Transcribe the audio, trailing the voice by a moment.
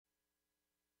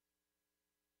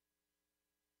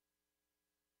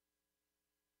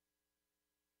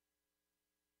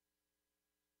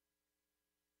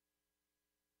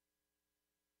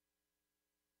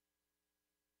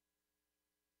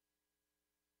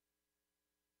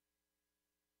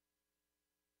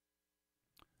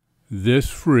This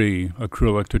free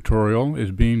acrylic tutorial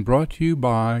is being brought to you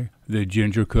by the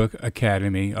Ginger Cook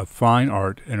Academy of Fine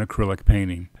Art and Acrylic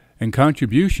Painting, and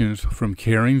contributions from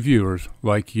caring viewers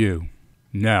like you.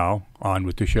 Now, on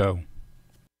with the show.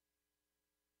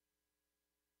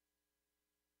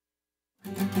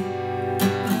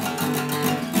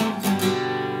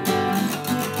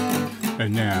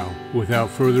 And now, without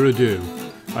further ado,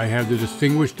 I have the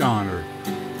distinguished honor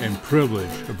and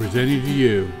privilege of presenting to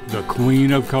you the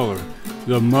Queen of Color,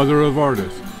 the Mother of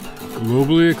Artists,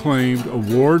 globally acclaimed,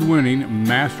 award-winning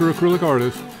master acrylic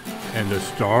artist, and the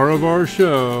star of our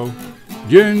show,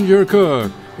 Ginger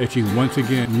Cook, as she once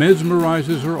again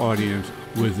mesmerizes her audience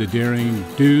with the daring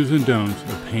do's and don'ts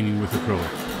of painting with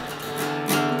acrylics.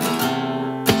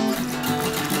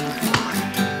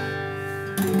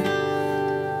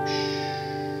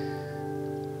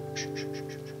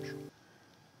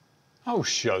 Oh,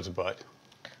 butt.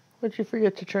 What'd you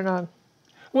forget to turn on?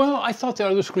 Well, I thought the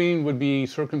other screen would be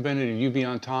circumvented and you'd be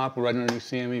on top right underneath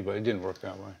Sammy, but it didn't work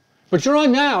that way. But you're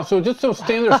on now, so just don't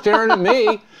stand there staring at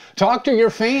me. Talk to your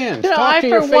fans. Talk to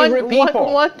your favorite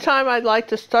people. One time I'd like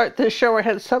to start this show. I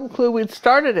had some clue we'd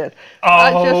started it.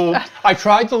 Oh, I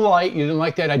tried the light. You didn't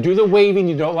like that. I do the waving.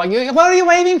 You don't like it. What are you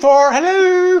waving for?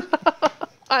 Hello.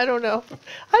 I don't know.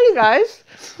 Hi, you guys.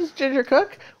 This is Ginger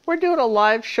Cook. We're doing a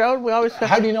live show. We always have.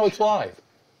 How do you know it's live?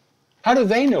 How do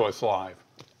they know it's live?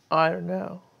 I don't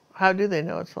know. How do they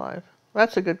know it's live?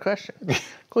 That's a good question.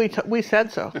 We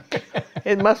said so.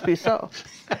 It must be so.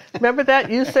 Remember that?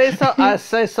 You say so, I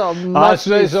say so. Must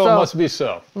be so. Must be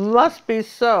so. Must be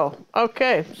so.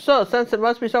 Okay, so since it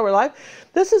must be so, we're live.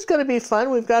 This is going to be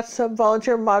fun. We've got some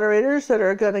volunteer moderators that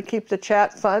are going to keep the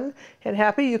chat fun and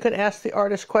happy. You can ask the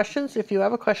artist questions if you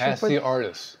have a question. Ask the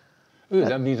artist. Ooh,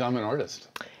 that means I'm an artist.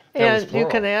 And you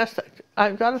can ask.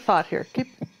 I've got a thought here.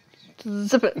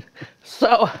 Zip it.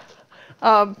 So,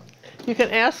 you can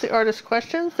ask the artist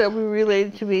questions. They'll be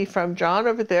relayed to me from John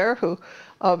over there, who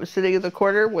is sitting in the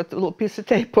corner with a little piece of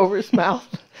tape over his mouth.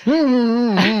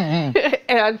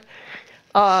 And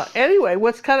anyway,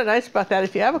 what's kind of nice about that,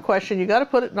 if you have a question, you got to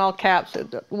put it in all caps.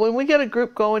 When we get a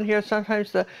group going here,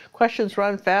 sometimes the questions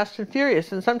run fast and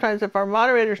furious. And sometimes if our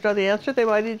moderators know the answer, they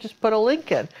might just put a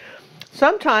link in.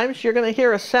 Sometimes you're going to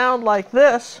hear a sound like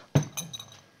this.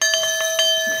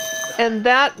 And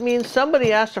that means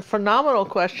somebody asked a phenomenal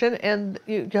question and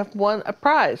you have won a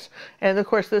prize. And of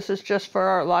course, this is just for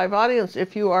our live audience.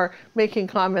 If you are making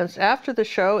comments after the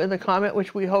show in the comment,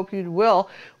 which we hope you will,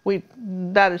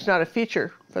 that is not a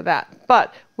feature for that.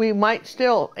 But we might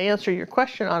still answer your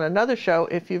question on another show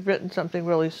if you've written something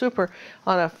really super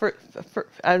on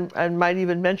and might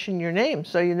even mention your name.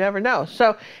 So you never know.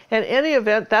 So in any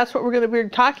event, that's what we're going to be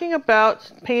talking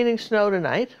about, painting snow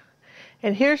tonight.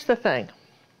 And here's the thing.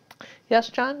 Yes,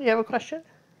 John, you have a question?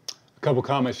 A couple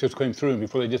comments just came through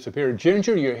before they disappeared.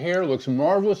 Ginger, your hair looks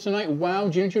marvelous tonight. Wow,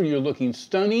 Ginger, you're looking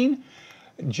stunning.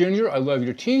 Ginger, I love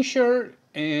your t-shirt.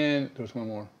 And there's one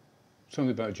more.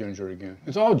 Something about Ginger again.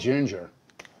 It's all Ginger.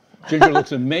 Ginger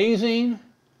looks amazing.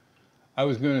 I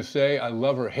was going to say I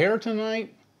love her hair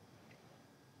tonight.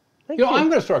 Thank you. I'm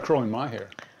going to start curling my hair.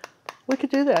 We could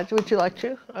do that. Would you like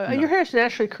to? No. Your hair is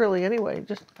naturally curly anyway.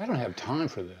 I don't have time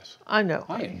for this. I know.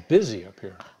 I am busy up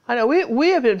here. I know. We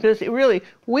have been busy. Really,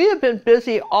 we have been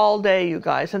busy all day, you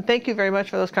guys. And thank you very much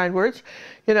for those kind words.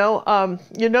 You know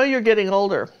you're getting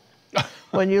older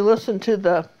when you listen to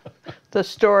the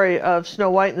story of Snow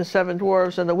White and the Seven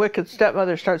Dwarfs, and the wicked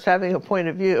stepmother starts having a point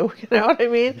of view. You know what I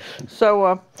mean?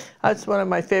 So that's one of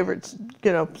my favorite,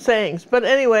 sayings. But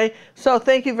anyway, so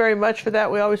thank you very much for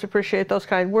that. We always appreciate those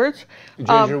kind words.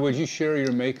 Ginger, would you share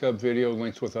your makeup video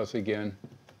links with us again?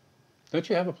 Don't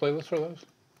you have a playlist for those?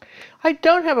 I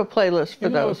don't have a playlist for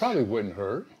those. It probably wouldn't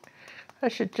hurt. I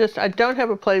don't have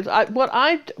a playlist.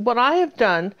 What I have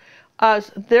done,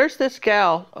 there's this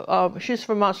gal, she's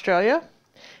from Australia,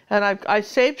 and I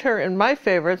saved her in my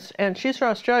favorites, and she's from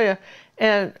Australia,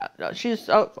 and she's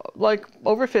like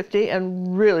over 50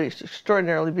 and really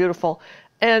extraordinarily beautiful.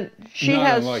 And she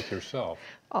has... Not unlike yourself.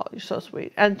 Oh, you're so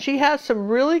sweet. And she has some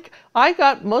really... I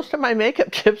got most of my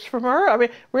makeup tips from her. I mean,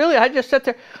 really, I just sat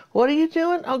there, what are you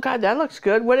doing? Oh, God, that looks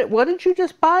good. What did you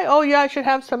just buy? Oh, yeah, I should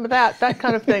have some of that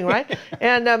kind of thing, right?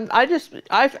 And I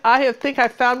think I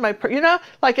found my...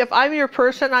 like if I'm your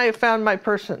person, I have found my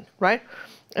person, right?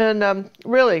 And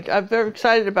really, I'm very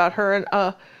excited about her. And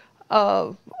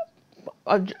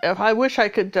I wish I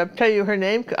could tell you her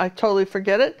name. I totally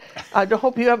forget it. I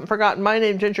hope you haven't forgotten my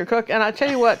name, Ginger Cook. And I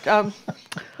tell you what,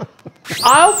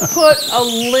 I'll put a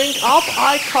link. I'll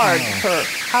iCard her.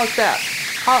 How's that?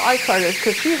 I'll iCard it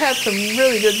because she had some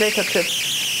really good makeup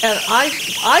tips. And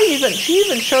she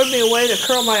even showed me a way to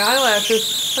curl my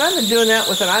eyelashes, and I've been doing that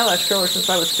with an eyelash curler since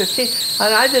I was 15,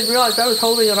 and I didn't realize I was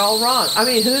holding it all wrong. I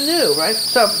mean, who knew, right?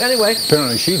 So anyway.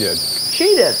 Apparently she did.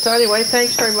 She did. So anyway,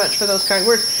 thanks very much for those kind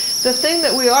words. The thing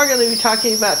that we are going to be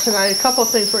talking about tonight, a couple of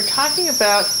things. We're talking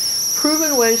about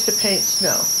proven ways to paint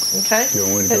snow, okay? You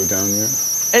don't want to go down yet?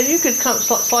 And you could come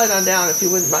slide on down if you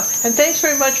wouldn't mind. And thanks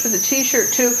very much for the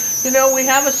T-shirt too. You know, we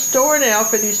have a store now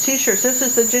for these T-shirts. This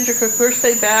is the Ginger Cook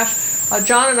Birthday Bash.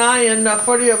 John and I and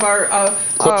 40 of our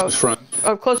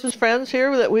closest friends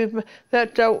here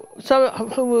that some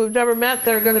of whom we've never met,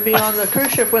 that are going to be on the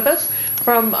cruise ship with us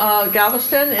from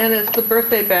Galveston, and it's the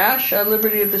Birthday Bash,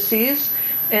 Liberty of the Seas,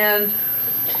 and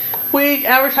we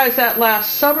advertised that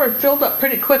last summer and filled up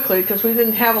pretty quickly because we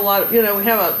didn't have a lot of, we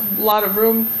have a lot of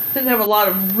room. Didn't have a lot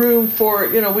of room for,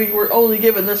 we were only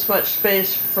given this much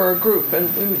space for a group, and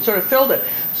we sort of filled it.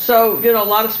 So, a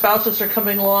lot of spouses are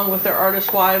coming along with their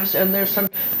artist wives, and there's some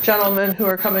gentlemen who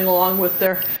are coming along with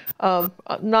their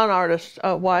non-artist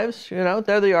wives,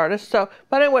 they're the artists. So,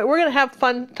 but anyway, we're going to have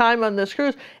fun time on this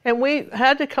cruise, and we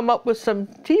had to come up with some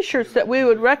T-shirts that we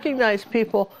would recognize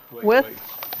people with.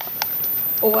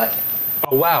 What?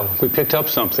 Oh, wow, we picked up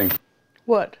something.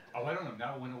 What? Oh, I don't know,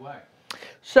 now it went away.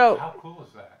 So, how cool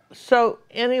is that? So,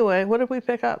 anyway, what did we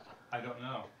pick up? I don't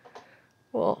know.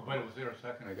 Well, but it was there a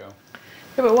second ago.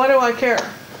 Yeah, but why do I care?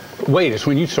 Wait, it's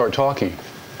when you start talking.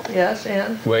 Yes,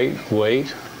 and?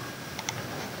 Wait.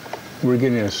 We're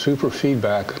getting a super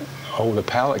feedback. Oh, the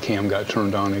palette cam got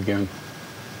turned on again.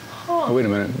 Huh. Oh, wait a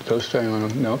minute, those stay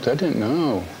on. Nope, that didn't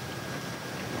know.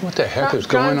 What the heck is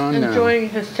going on now? Enjoying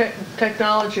his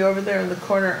technology over there in the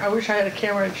corner. I wish I had a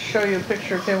camera to show you a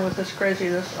picture of him with this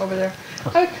craziness over there.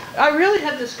 I really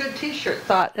had this good T-shirt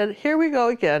thought, and here we go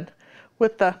again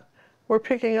with we're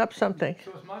picking up something.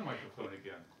 So is my microphone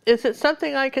again. Is it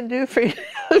something I can do for you,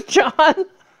 John?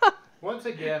 Once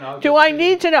again, do I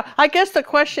need to know? I guess the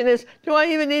question is, do I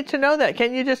even need to know that?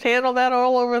 Can you just handle that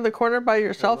all over in the corner by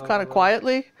yourself, kind of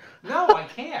quietly? No, I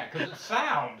can't, because it's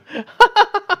sound.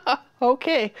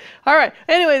 Okay. All right.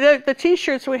 Anyway, the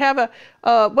T-shirts, we have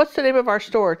what's the name of our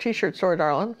store? T-shirt store,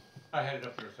 darling? I had it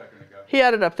up there a second ago. He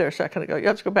had it up there a second ago. You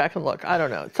have to go back and look. I don't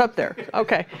know. It's up there.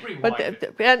 Okay. But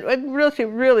and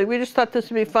really, we just thought this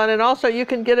would be fun. And also, you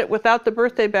can get it without the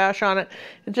birthday bash on it.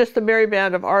 It's just the Merry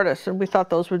Band of Artists, and we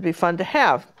thought those would be fun to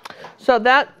have. So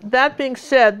that being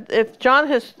said, if John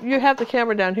you have the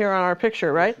camera down here on our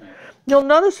picture, right? You'll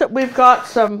notice that we've got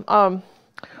some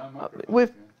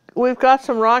we've got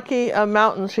some rocky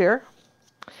mountains here,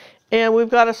 and we've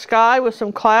got a sky with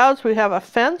some clouds. We have a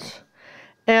fence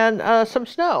and some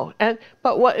snow.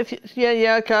 But what if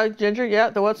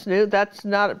Ginger? What's new? That's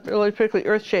not really particularly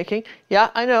earth-shaking. Yeah,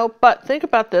 I know. But think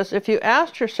about this: if you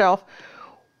asked yourself,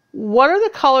 what are the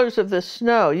colors of this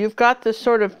snow? You've got this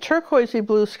sort of turquoisey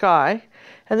blue sky,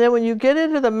 and then when you get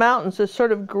into the mountains, this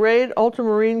sort of grayed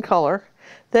ultramarine color.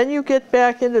 Then you get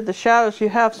back into the shadows. You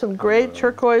have some gray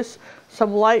turquoise,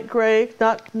 some light gray.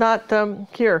 Not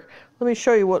here. Let me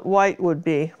show you what white would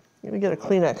be. Let me get a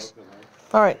Kleenex.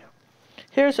 All right.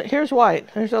 Here's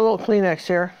white. There's a little Kleenex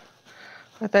here.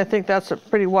 I think that's a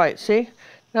pretty white. See?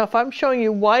 Now, if I'm showing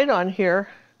you white on here,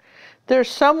 there's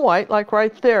some white, like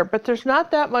right there, but there's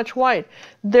not that much white.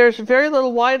 There's very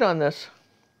little white on this.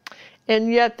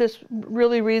 And yet, this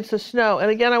really reads the snow.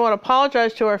 And again, I want to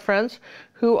apologize to our friends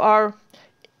who are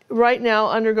right now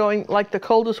undergoing like the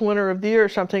coldest winter of the year or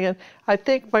something, and I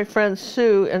think my friend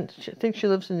Sue, and I think she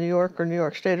lives in New York or New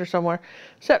York State or somewhere,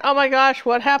 said, "Oh my gosh,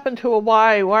 what happened to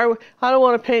Hawaii? I don't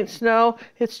want to paint snow.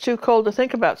 It's too cold to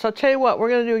think about." So I'll tell you what, we're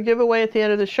going to do a giveaway at the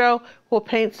end of the show. We'll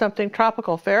paint something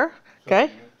tropical. Fair?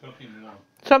 Okay?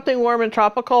 Something warm and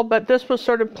tropical, but this was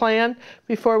sort of planned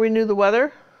before we knew the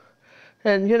weather.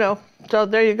 And, so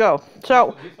there you go.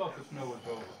 So, we thought the snow was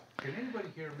over. Can anybody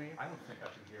hear me? I don't think I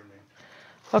can hear me.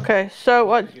 Okay, so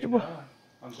what?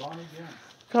 I'm gone again.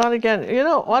 Gone again.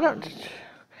 Why don't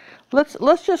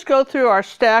let's just go through our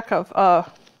stack of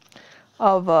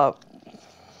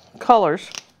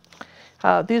colors.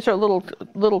 These are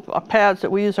little pads that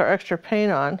we use our extra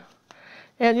paint on.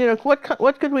 And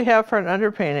what could we have for an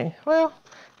underpainting? Well,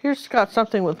 here's got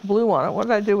something with blue on it. What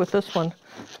did I do with this one?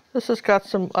 This has got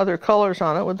some other colors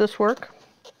on it. Would this work?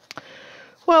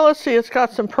 Well, let's see. It's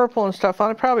got some purple and stuff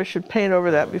on it. Probably should paint over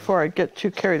that before I get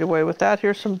too carried away with that.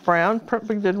 Here's some brown.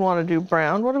 We did want to do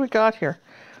brown. What do we got here?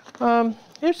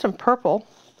 Here's some purple.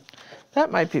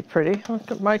 That might be pretty.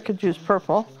 I could use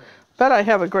purple. Bet I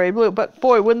have a gray blue. But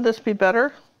boy, wouldn't this be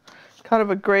better? Kind of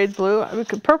a gray blue.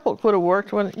 Purple would have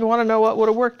worked. When you want to know what would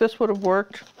have worked, this would have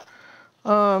worked.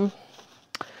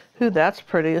 Ooh, that's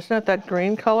pretty. Isn't it that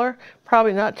green color?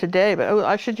 Probably not today, but oh,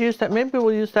 I should use that. Maybe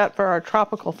we'll use that for our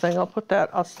tropical thing. I'll put that,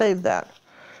 I'll save that.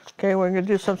 Okay, we're going to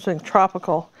do something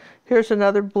tropical. Here's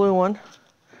another blue one.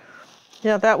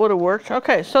 Yeah, that would have worked.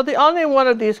 Okay, so the only one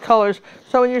of these colors,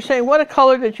 so when you're saying what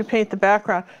color did you paint the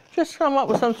background, just come up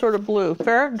with some sort of blue.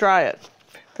 Fair? Dry it.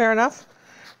 Fair enough?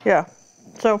 Yeah.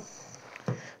 So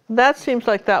that seems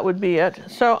like that would be it.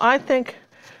 So I think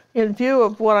in view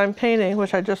of what I'm painting,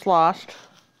 which I just lost,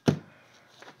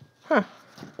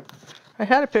 I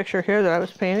had a picture here that I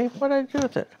was painting. What did I do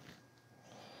with it?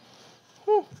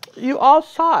 You all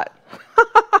saw it.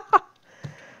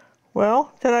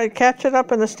 Well, did I catch it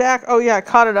up in the stack? Oh yeah, I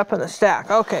caught it up in the stack.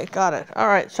 Okay, got it. All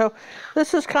right, so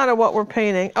this is kind of what we're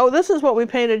painting. Oh, this is what we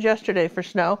painted yesterday for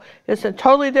snow. It's a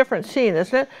totally different scene,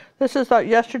 isn't it? This is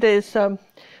yesterday's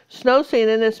snow scene,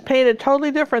 and it's painted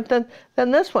totally different than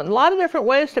this one. A lot of different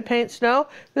ways to paint snow.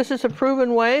 This is a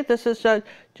proven way. This is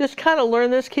just kind of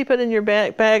learn this, keep it in your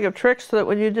bag of tricks so that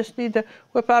when you just need to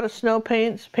whip out a snow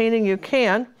painting, you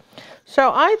can.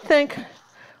 So I think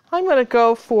I'm going to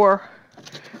go for,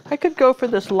 I could go for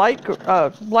this light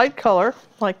color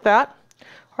like that,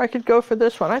 or I could go for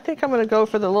this one. I think I'm going to go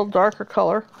for the little darker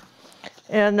color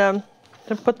and then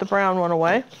put the brown one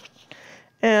away.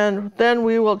 And then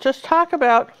we will just talk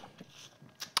about,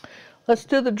 let's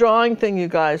do the drawing thing, you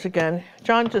guys, again.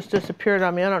 John just disappeared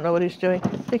on me. I don't know what he's doing. I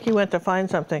think he went to find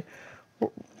something.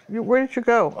 Where did you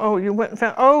go? Oh, you went and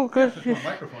found, oh, good. Yeah, my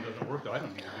microphone doesn't work, I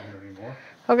don't need it here anymore.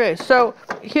 Okay, so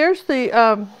here's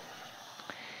the,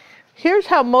 here's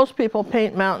how most people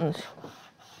paint mountains.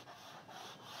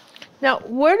 Now,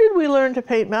 where did we learn to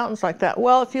paint mountains like that?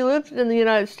 Well, if you lived in the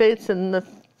United States in the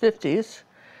 50s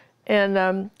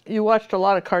and you watched a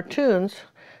lot of cartoons,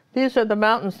 these are the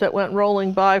mountains that went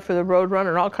rolling by for the road runner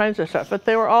and all kinds of stuff, but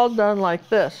they were all done like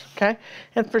this, okay?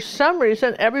 And for some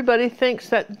reason, everybody thinks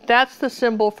that that's the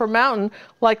symbol for mountain,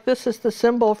 like this is the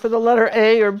symbol for the letter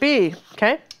A or B,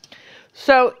 okay?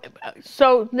 So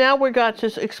now we got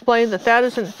to explain that that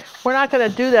isn't, we're not going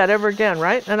to do that ever again,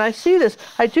 right? And I see this.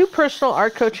 I do personal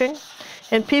art coaching,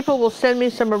 and people will send me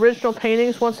some original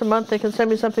paintings once a month. They can send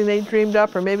me something they dreamed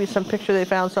up, or maybe some picture they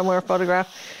found somewhere, a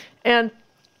photograph. And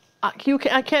I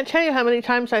can't tell you how many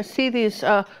times I see these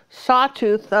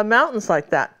sawtooth mountains like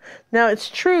that. Now, it's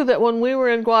true that when we were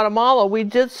in Guatemala, we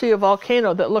did see a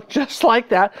volcano that looked just like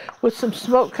that with some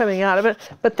smoke coming out of it,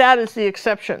 but that is the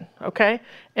exception, okay?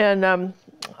 And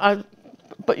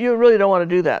but you really don't want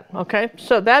to do that, okay?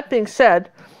 So that being said,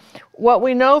 what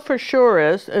we know for sure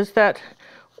is that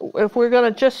if we're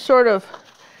going to just sort of,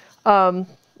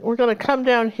 we're going to come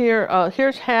down here,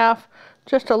 here's half,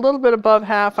 just a little bit above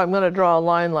half, I'm going to draw a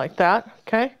line like that,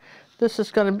 okay? This is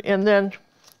going to be, and then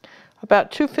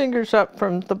about 2 fingers up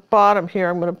from the bottom here,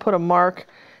 I'm going to put a mark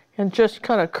and just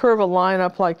kind of curve a line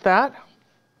up like that.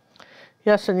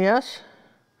 Yes and yes.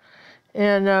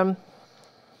 And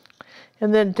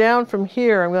then down from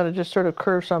here, I'm going to just sort of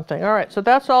curve something. All right, so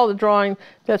that's all the drawing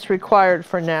that's required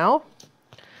for now.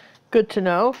 Good to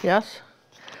know, yes.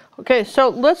 Okay, so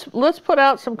let's put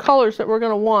out some colors that we're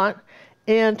going to want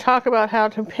and talk about how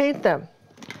to paint them.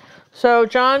 So,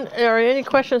 John, are there any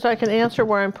questions I can answer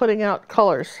where I'm putting out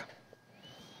colors?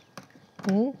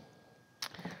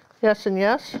 Yes and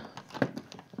yes.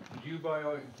 Do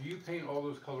you paint all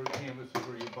those colored canvases,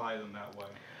 or you buy them that way?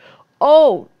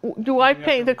 Oh, do I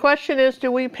paint? The question is,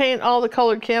 do we paint all the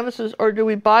colored canvases, or do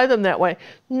we buy them that way?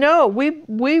 No,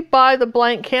 we buy the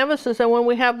blank canvases, and when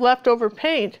we have leftover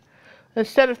paint,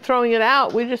 instead of throwing it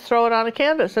out, we just throw it on a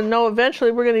canvas and know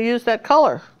eventually we're going to use that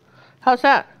color. How's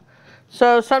that?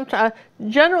 So sometimes,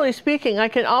 generally speaking, I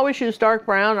can always use dark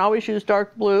brown, always use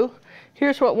dark blue.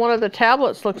 Here's what one of the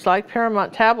tablets looks like,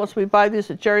 Paramount tablets. We buy these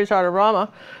at Jerry's Artorama.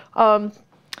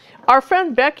 Our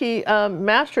friend Becky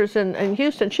Masters in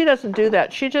Houston, she doesn't do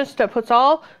that. She just puts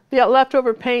all the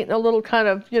leftover paint in a little kind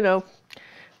of, you know,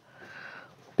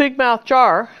 big mouth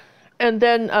jar, and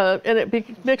then and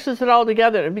it mixes it all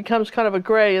together, and it becomes kind of a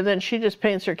gray, and then she just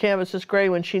paints her canvases gray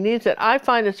when she needs it. I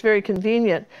find it's very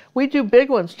convenient. We do big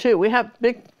ones too. We have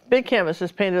big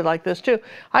canvases painted like this too.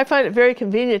 I find it very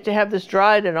convenient to have this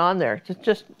dried and on there. It's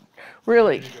just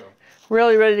really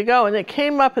ready to go. And it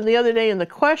came up the other day in the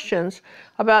questions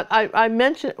about, I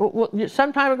mentioned,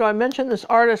 some time ago I mentioned this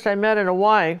artist I met in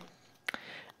Hawaii,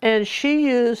 and she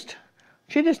just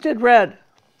did red.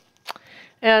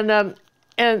 And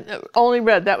only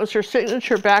red. That was her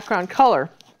signature background color.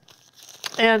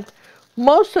 And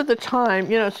most of the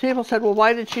time, you know, people said, well,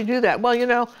 why did she do that? Well, you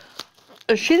know,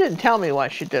 she didn't tell me why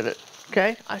she did it,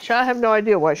 okay? I have no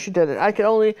idea why she did it. I could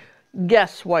only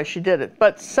guess why she did it.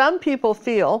 But some people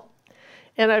feel,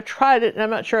 and I've tried it, and I'm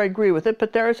not sure I agree with it,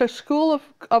 but there is a school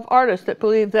of artists that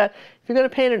believe that if you're going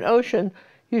to paint an ocean,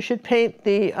 you should paint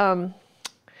the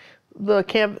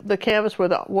canvas where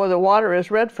the water is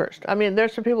red first. I mean,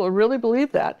 there's some people who really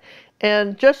believe that.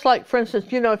 And just like, for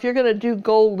instance, you know, if you're going to do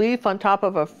gold leaf on top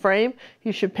of a frame,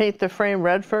 you should paint the frame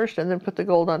red first and then put the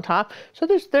gold on top. So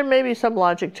there may be some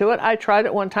logic to it. I tried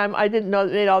it one time. I didn't know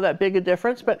it made all that big a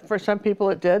difference, but for some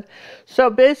people it did. So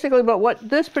basically, but what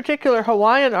this particular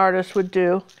Hawaiian artist would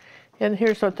do, and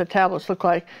here's what the tablets look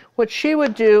like, what she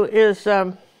would do is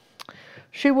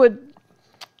she would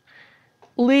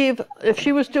leave, if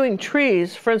she was doing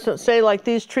trees, for instance, say like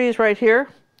these trees right here,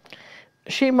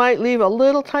 she might leave a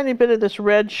little tiny bit of this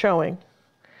red showing.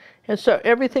 And so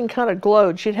everything kind of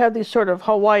glowed. She'd have these sort of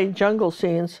Hawaii jungle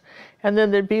scenes, and then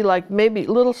there'd be like maybe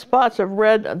little spots of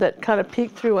red that kind of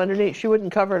peeked through underneath. She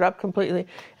wouldn't cover it up completely.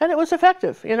 And it was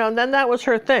effective, you know, and then that was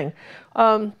her thing.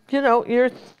 You know,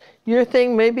 your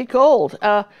thing may be gold.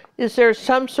 Is there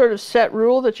some sort of set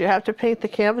rule that you have to paint the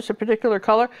canvas a particular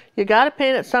color? You got to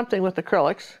paint it something with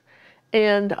acrylics.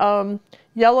 And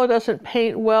yellow doesn't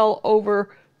paint well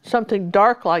over something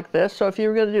dark like this. So if you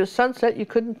were going to do a sunset, you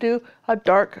couldn't do a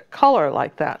dark color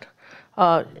like that.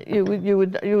 You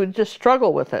would just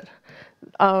struggle with it.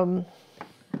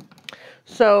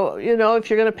 So, you know, if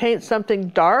you're going to paint something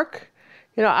dark,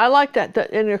 you know, I like that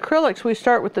in acrylics, we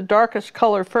start with the darkest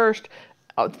color first,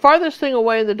 farthest thing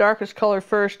away, the darkest color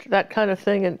first, that kind of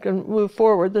thing, and can move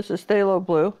forward. This is phthalo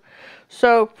blue.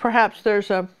 So perhaps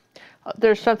there's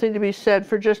something to be said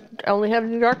for just only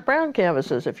having dark brown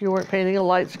canvases if you weren't painting a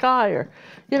light sky. Or,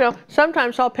 you know,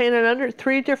 sometimes I'll paint it under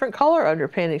 3 different color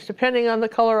underpaintings, depending on the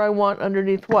color I want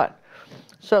underneath what.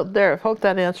 So there, I hope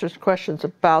that answers questions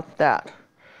about that.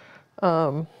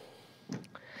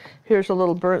 Here's a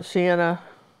little burnt sienna.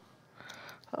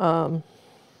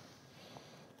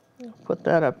 Put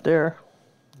that up there.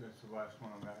 That's the last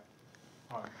one on that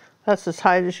height. That's as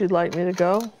high as you'd like me to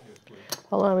go? Yes, please.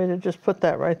 Allow me to just put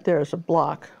that right there as a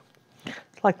block.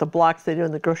 It's like the blocks they do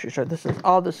in the grocery store.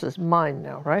 This is mine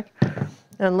now, right?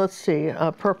 And let's see,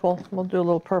 purple. We'll do a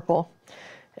little purple.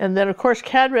 And then, of course,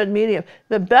 cad red medium.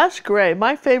 The best gray,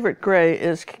 my favorite gray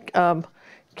is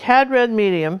cad red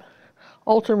medium,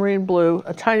 ultramarine blue,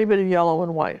 a tiny bit of yellow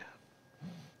and white.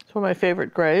 It's one of my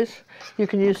favorite grays. You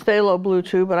can use phthalo blue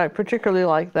too, but I particularly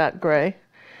like that gray.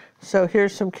 So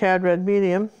here's some cad red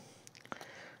medium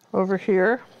over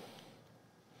here.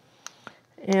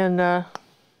 And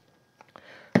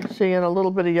see, and a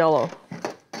little bit of yellow.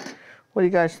 What do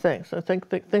you guys think? So I think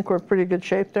we're in pretty good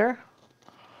shape there.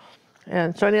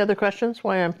 And so any other questions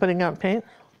why I'm putting out paint?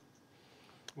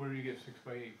 Where do you get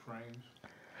 6x8 frames?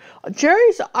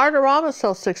 Jerry's Artorama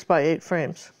sells 6x8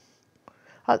 frames.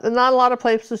 Not a lot of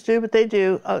places do, but they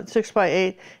do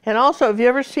 6x8. And also, have you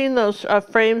ever seen those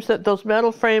frames, those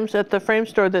metal frames at the frame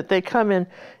store that they come in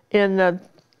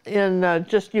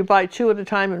just you buy 2 at a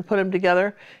time and put them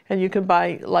together, and you can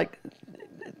buy like,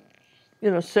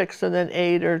 you know, 6 and then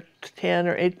 8 or 10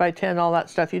 or 8x10, all that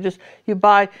stuff. You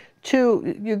buy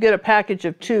 2, you get a package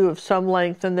of 2 of some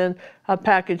length, and then a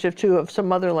package of 2 of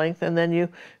some other length, and then you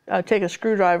take a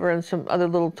screwdriver and some other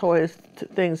little toys,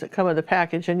 things that come in the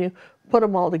package, and you put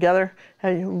them all together,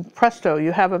 and presto,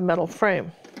 you have a metal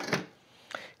frame.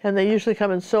 And they usually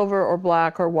come in silver or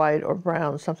black or white or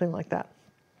brown, something like that.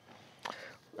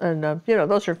 And, you know,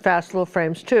 those are fast little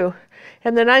frames too.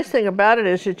 And the nice thing about it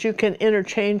is that you can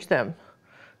interchange them,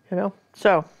 you know.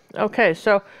 So, okay,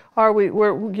 so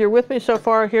you're with me so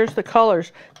far? Here's the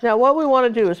colors. Now what we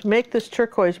want to do is make this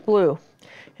turquoise blue.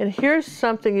 And here's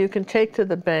something you can take to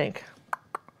the bank.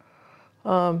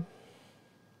 Where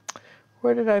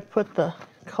did I put the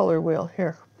color wheel?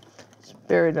 Here. It's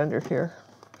buried under here.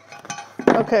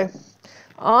 Okay.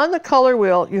 On the color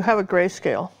wheel, you have a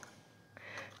grayscale.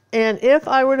 And if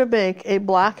I were to make a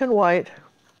black and white,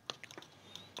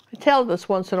 I tell this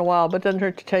once in a while, but it doesn't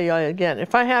hurt to tell you again.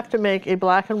 If I have to make a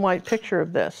black and white picture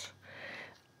of this,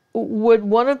 would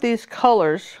one of these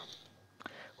colors,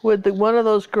 would one of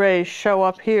those grays show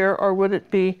up here, or would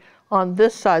it be on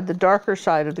this side, the darker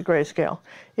side of the grayscale?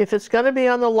 If it's going to be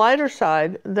on the lighter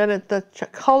side, then the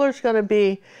color's going to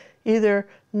be either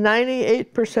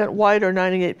 98% white or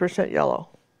 98% yellow.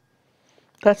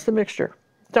 That's the mixture.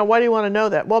 Now, why do you want to know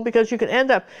that? Well, because you can end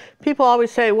up, people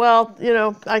always say, well, you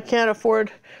know, I can't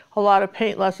afford a lot of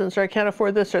paint lessons, or I can't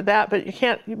afford this or that, but you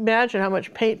can't imagine how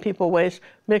much paint people waste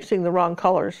mixing the wrong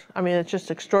colors. I mean, it's just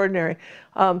extraordinary.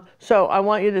 So I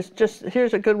want you to just,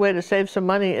 here's a good way to save some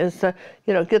money is to,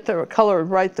 you know, get the color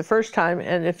right the first time.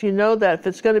 And if you know that if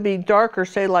it's going to be darker,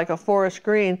 say like a forest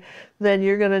green, then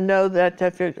you're going to know that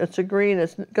if it's a green,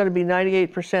 it's going to be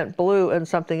 98% blue and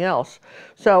something else.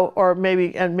 So, or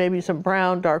maybe some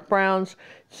brown, dark browns.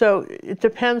 So it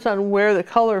depends on where the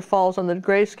color falls on the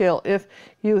grayscale if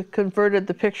you converted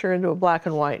the picture into a black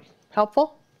and white.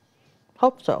 Helpful?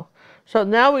 Hope so. So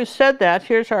now we've said that,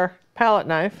 here's our palette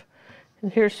knife,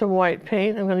 and here's some white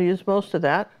paint. I'm going to use most of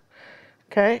that.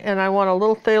 Okay, and I want a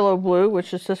little phthalo blue,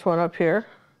 which is this one up here.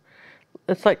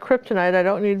 It's like kryptonite, I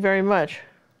don't need very much.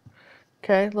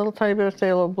 Okay, a little tiny bit of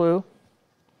phthalo blue.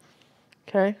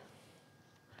 Okay.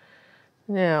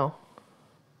 Now,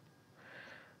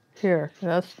 here,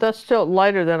 that's still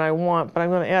lighter than I want, but I'm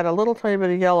going to add a little tiny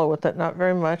bit of yellow with it, not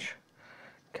very much.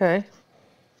 Okay.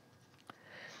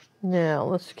 Now,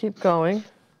 let's keep going.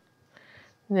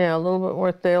 Now, a little bit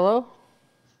more phthalo.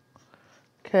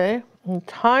 Okay, and a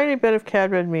tiny bit of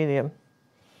cad red medium,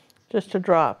 just a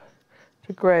drop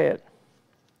to gray it.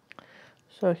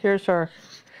 So here's our,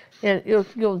 and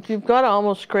you've got to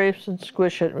almost scrape and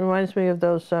squish it. It reminds me of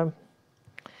those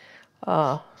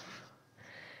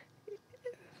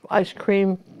ice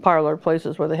cream parlor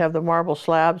places where they have the marble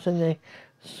slabs and they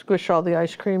squish all the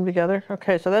ice cream together.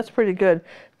 Okay, so that's pretty good.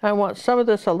 Now I want some of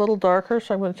this a little darker,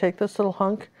 so I'm going to take this little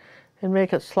hunk and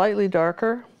make it slightly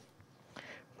darker.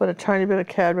 Put a tiny bit of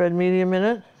cad red medium in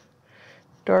it.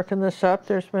 Darken this up.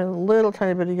 There's my little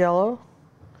tiny bit of yellow.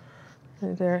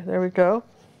 There we go.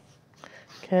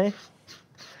 Okay.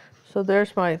 So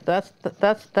there's my, that's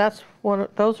one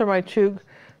of, those are my two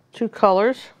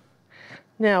colors.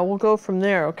 Now we'll go from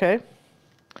there, okay?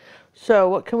 So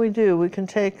what can we do? We can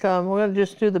take, we're going to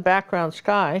just do the background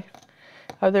sky.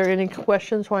 Are there any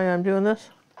questions why I'm doing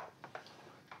this?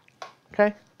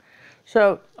 Okay.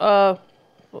 So,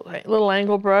 little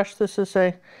angle brush. This is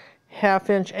a 1/2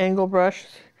 inch angle brush.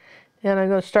 And I'm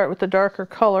going to start with the darker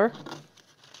color.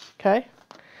 Okay.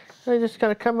 And I'm just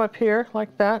going to come up here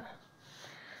like that.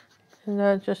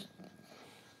 And just,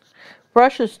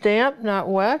 brush is damp, not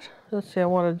wet. Let's see, I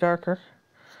want it darker.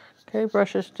 Okay,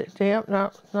 brush is damp,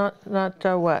 not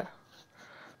wet.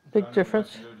 Big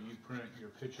difference. Do you print your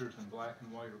pictures in black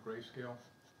and white or grayscale?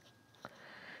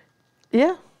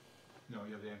 Yeah. No,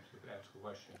 you have to ask a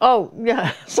question. Oh,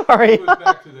 yeah, sorry. It was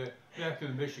back to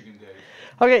the Michigan days.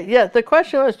 Okay, yeah, the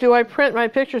question was, do I print my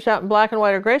pictures out in black and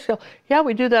white or grayscale? Yeah,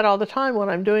 we do that all the time when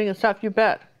I'm doing stuff, you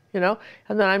bet, you know,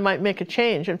 and then I might make a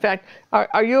change. In fact,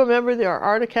 are you a member of our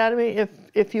Art Academy?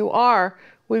 If you are,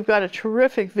 we've got a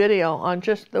terrific video on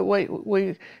just the way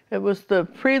it was the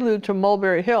prelude to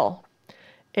Mulberry Hill.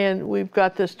 And we've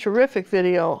got this terrific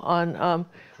video on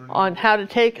how to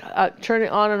turn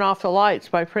on and off the lights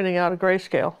by printing out a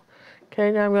grayscale.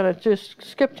 Okay, now I'm going to just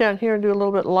skip down here and do a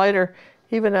little bit lighter,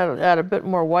 even add a bit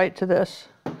more white to this.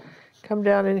 Come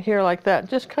down in here like that.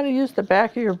 Just kind of use the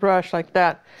back of your brush like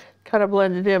that, kind of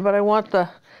blend it in. But I want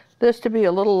this to be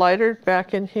a little lighter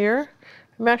back in here.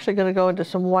 I'm actually going to go into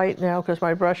some white now because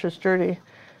my brush is dirty.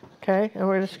 Okay, and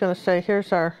we're just going to say,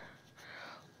 here's our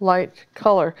light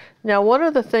color. Now, one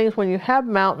of the things when you have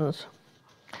mountains,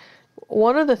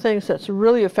 one of the things that's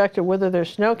really effective, whether they're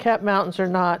snow-capped mountains or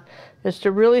not, is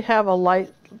to really have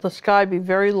the sky be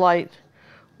very light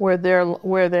where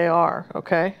they are,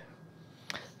 okay?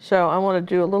 So I want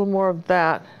to do a little more of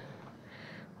that.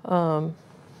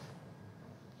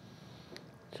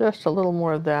 Just a little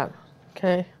more of that,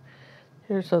 okay?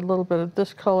 Here's a little bit of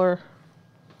this color,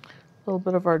 a little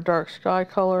bit of our dark sky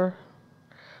color.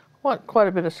 Want quite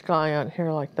a bit of sky on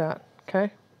here like that,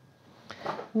 okay?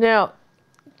 Now,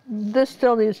 this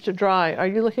still needs to dry. Are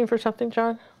you looking for something,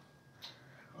 John?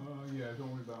 Yeah,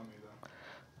 don't worry about me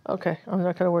though. Okay, I'm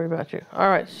not going to worry about you. All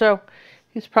right, so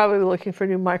he's probably looking for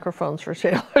new microphones for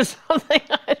sale or something.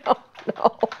 I don't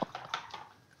know.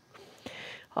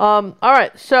 All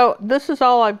right, so this is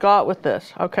all I've got with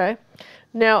this, okay?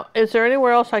 Now, is there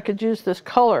anywhere else I could use this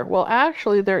color? Well,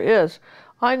 actually, there is.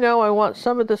 I know I want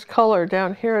some of this color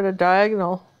down here at a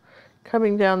diagonal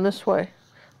coming down this way.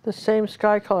 The same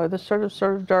sky color, this sort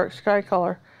of dark sky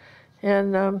color.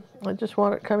 And I just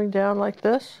want it coming down like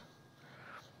this.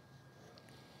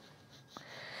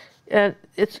 And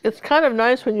it's kind of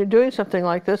nice when you're doing something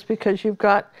like this because you've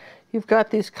got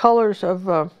these colors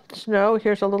of snow.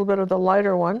 Here's a little bit of the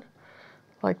lighter one,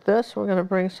 like this. We're going to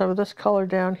bring some of this color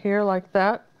down here like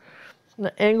that. And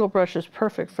the angle brush is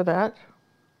perfect for that.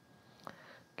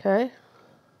 Okay.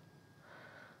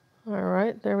 All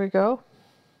right, there we go.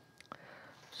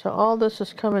 So all this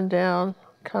is coming down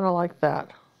kind of like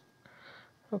that.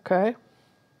 Okay.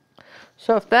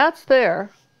 So if that's there,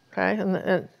 okay,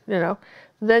 and you know,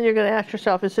 then you're going to ask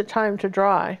yourself, is it time to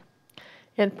dry?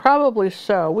 And probably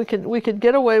so. We could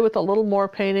get away with a little more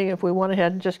painting if we went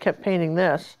ahead and just kept painting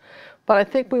this. But I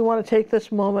think we want to take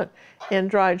this moment and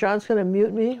dry. John's going to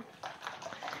mute me.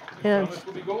 And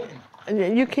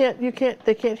you can't,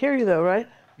 they can't hear you though, right?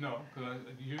 No, because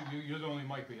you're the only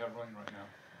mic we have running right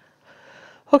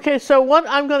now. Okay, so what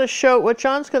I'm going to show, what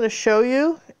John's going to show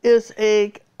you is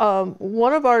a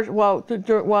one of our,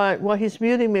 while he's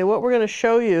muting me, what we're going to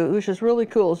show you, which is really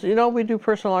cool, is, you know, we do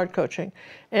personal art coaching,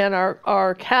 and our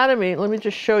academy. Let me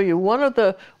just show you one of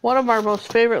our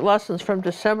most favorite lessons from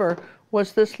December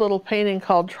was this little painting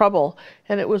called Trouble,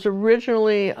 and it was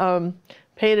originally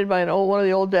painted by one of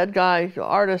the old dead guy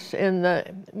artists in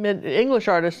the English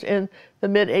artists in the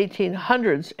mid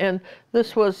 1800s, and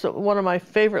this was one of my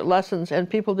favorite lessons, and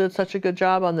people did such a good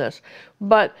job on this.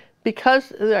 But because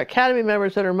the Academy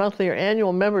members that are monthly or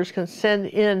annual members can send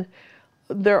in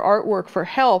their artwork for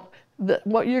help,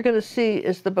 what you're going to see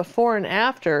is the before and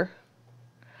after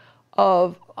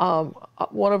of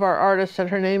one of our artists, and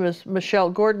her name is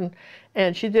Michelle Gordon,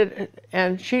 and she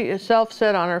herself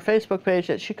said on her Facebook page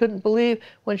that she couldn't believe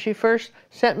when she first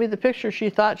sent me the picture, she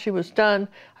thought she was done.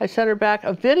 I sent her back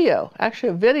a video, actually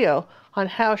a video, on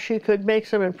how she could make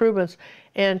some improvements,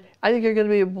 and I think you're going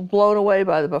to be blown away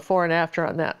by the before and after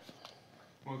on that.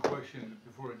 One question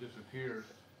before it disappears.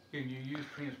 Can you use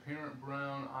transparent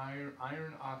brown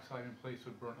iron oxide in place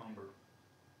of burnt umber?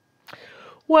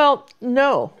 Well,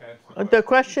 no. The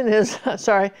question is,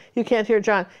 sorry, you can't hear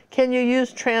John. Can you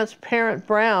use transparent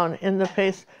brown in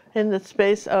the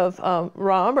space of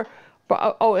raw umber?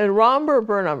 Oh, in raw umber or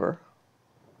burnt umber?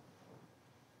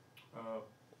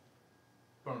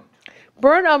 Burnt.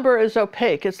 Burnt umber is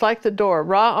opaque. It's like the door.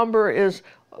 Raw umber is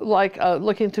like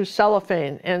looking through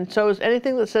cellophane, and so is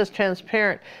anything that says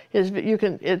transparent.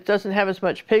 It doesn't have as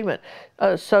much pigment.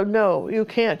 So no, you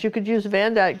can't. You could use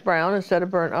Van Dyke brown instead of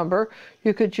burnt umber.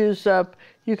 You could use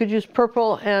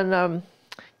purple and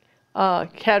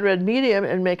cad red medium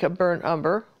and make a burnt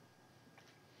umber,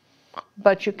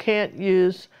 but you can't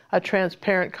use a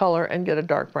transparent color and get a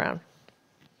dark brown.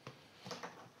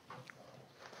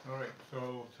 All right.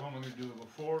 So I'm going to do a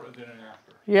before and then an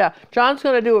after. Yeah, John's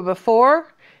going to do a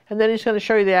before, and then he's going to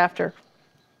show you the after.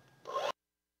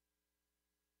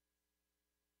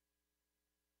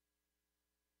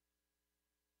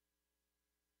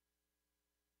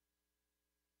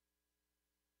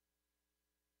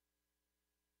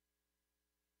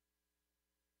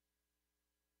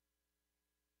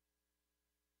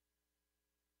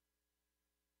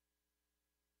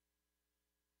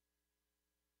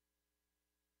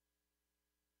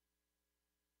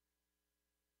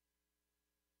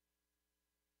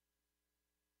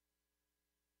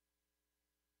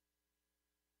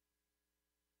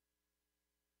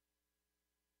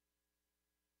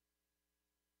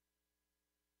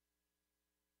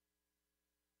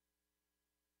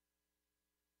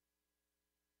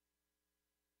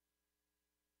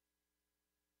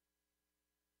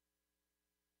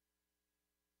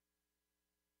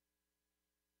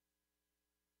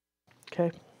 Okay.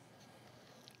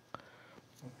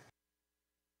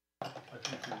 I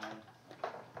think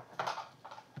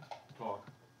talk.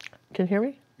 Can you hear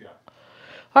me? Yeah.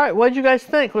 All right, what did you guys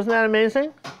think? Wasn't that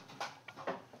amazing?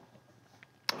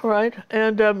 All right,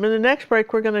 and in the next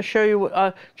break, we're going to show you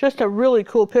just a really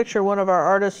cool picture one of our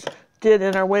artists did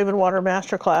in our Wave and Water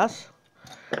Masterclass.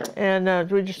 And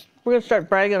we're going to start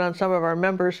bragging on some of our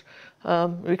members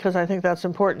because I think that's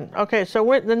important. Okay, so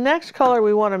the next color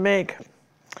we want to make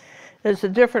is a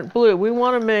different blue. We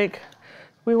want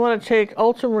to take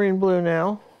ultramarine blue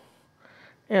now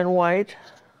and white,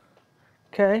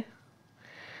 okay?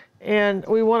 And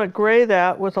we want to gray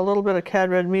that with a little bit of cad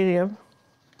red medium,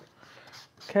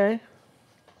 okay?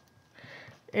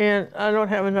 And I don't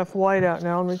have enough white out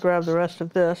now. Let me grab the rest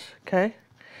of this, okay?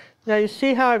 Now you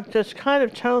see how I've just kind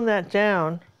of toned that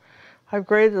down. I've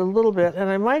graded a little bit,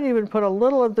 and I might even put a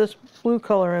little of this blue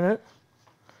color in it.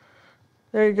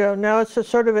 There you go. Now it's a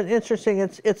sort of an interesting,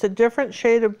 it's a different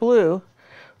shade of blue,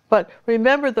 but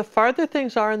remember the farther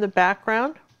things are in the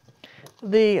background,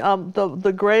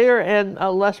 the grayer and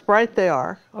less bright they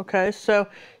are. Okay, so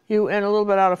and a little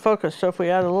bit out of focus. So if we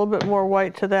add a little bit more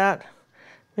white to that,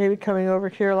 maybe coming over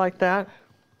here like that.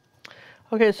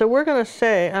 Okay, so we're going to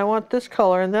say I want this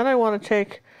color, and then I want to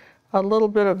take a little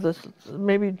bit of this,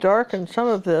 maybe darken some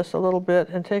of this a little bit,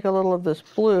 and take a little of this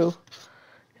blue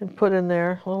and put in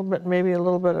there a little bit, maybe a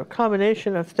little bit of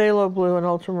combination of phthalo blue and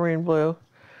ultramarine blue.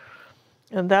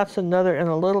 And that's another, and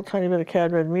a little tiny bit of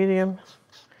cad red medium.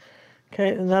 Okay,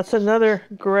 and that's another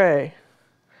gray.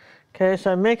 Okay,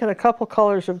 so I'm making a couple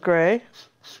colors of gray,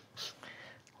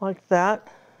 like that.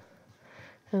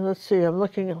 And let's see, I'm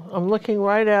looking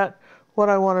right at what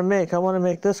I want to make. I want to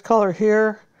make this color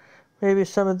here, maybe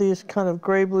some of these kind of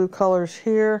gray-blue colors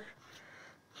here.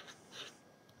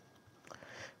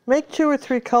 Make 2 or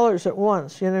 3 colors at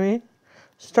once, you know what I mean?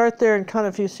 Start there and kind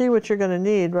of, you see what you're going to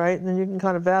need, right? And then you can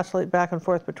kind of vacillate back and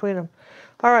forth between them.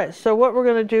 All right, so what we're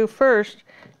going to do first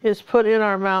is put in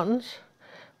our mountains.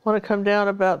 I want to come down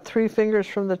about 3 fingers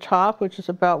from the top, which is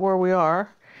about where we are.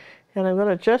 And I'm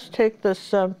going to just take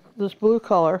this, this blue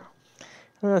color.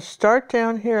 I'm going to start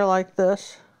down here like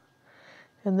this,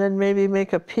 and then maybe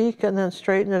make a peak and then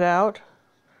straighten it out.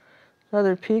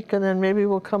 Another peak, and then maybe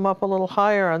we'll come up a little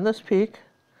higher on this peak,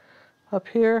 up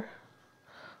here,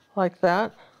 like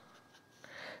that.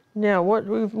 Now, what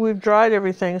we've dried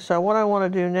everything, so what I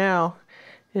want to do now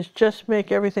is just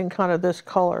make everything kind of this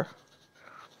color.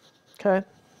 Okay?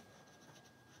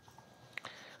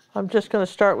 I'm just going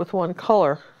to start with one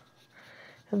color,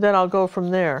 and then I'll go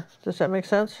from there. Does that make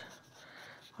sense?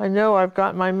 I know I've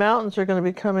got my mountains are going to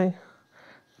be coming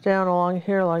down along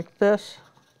here like this,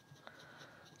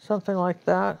 something like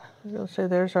that. I'm going to say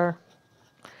there's our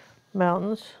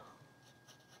mountains.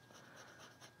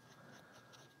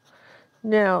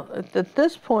 Now, at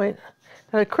this point,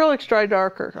 and acrylics dry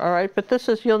darker, all right, but this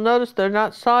is, you'll notice they're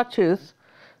not sawtooth.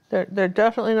 They're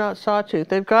definitely not sawtooth.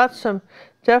 They've got some,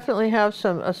 definitely have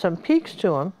some peaks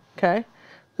to them, okay?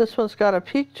 This one's got a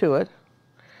peak to it,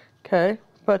 okay?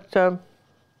 But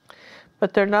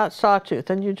they're not sawtooth,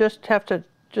 and you just have to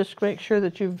just make sure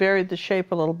that you've varied the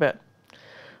shape a little bit.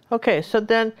 Okay, so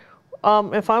then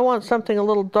if I want something a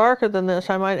little darker than this,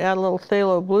 I might add a little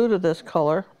phthalo blue to this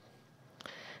color.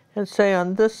 And say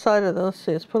on this side of the, let's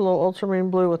see, let's put a little ultramarine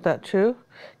blue with that too.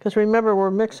 Because remember, we're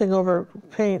mixing over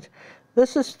paint.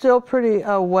 This is still pretty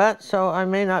wet, so I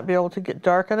may not be able to get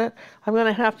darken it. I'm going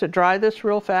to have to dry this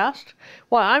real fast.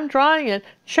 While I'm drying it,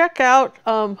 check out,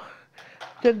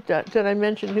 did I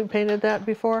mention who painted that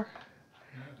before?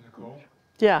 Nicole?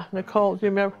 Yeah, Nicole. Do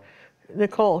you remember?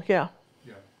 Nicole, yeah.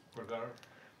 Yeah. Was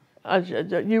that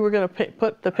her? You were going to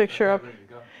put the picture up.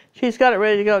 She's got it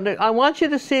ready to go. I want you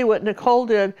to see what Nicole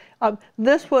did.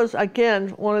 This was, again,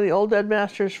 one of the old dead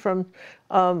masters from,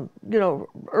 you know,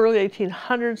 early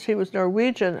 1800s. He was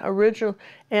Norwegian, original,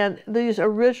 and these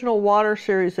original water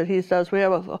series that he does, we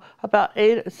have about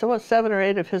 7 or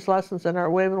 8 of his lessons in our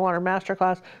Wave and Water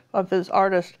Masterclass of his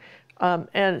artist, and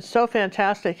it's so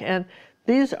fantastic. And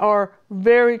these are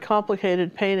very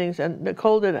complicated paintings, and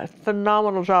Nicole did a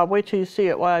phenomenal job. Wait till you see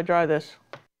it while I dry this.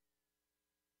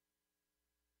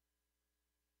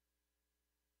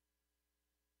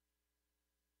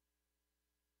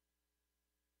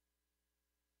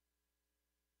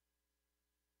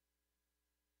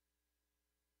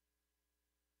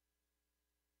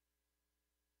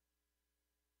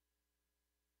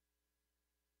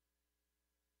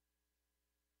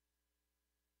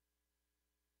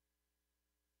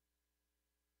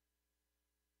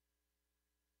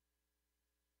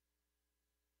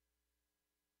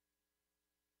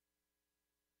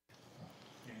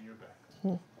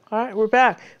 All right, we're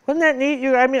back. Wasn't that neat?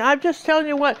 I mean, I'm just telling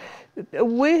you what,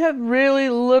 we have really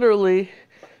literally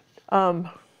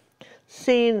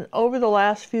seen over the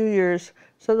last few years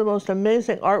some of the most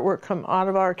amazing artwork come out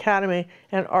of our academy,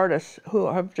 and artists who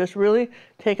have just really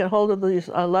taken hold of these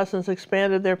lessons,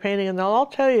 expanded their painting, and they'll all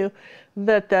tell you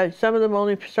that some of them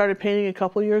only started painting a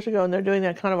couple years ago, and they're doing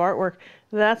that kind of artwork.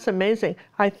 That's amazing.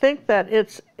 I think that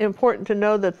it's important to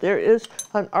know that there is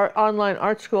an online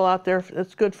art school out there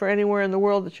that's good for anywhere in the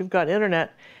world that you've got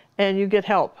internet, and you get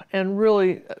help, and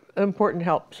really important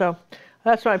help. So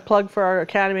that's my plug for our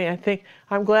academy. I think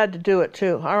I'm glad to do it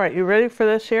too. All right, you ready for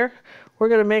this here? We're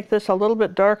going to make this a little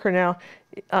bit darker now,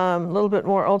 a little bit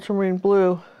more ultramarine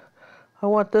blue. I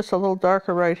want this a little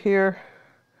darker right here,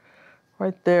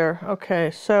 right there.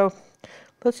 Okay, so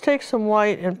let's take some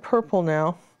white and purple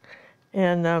now.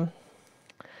 And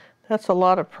that's a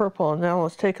lot of purple. And now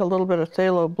let's take a little bit of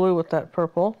phthalo blue with that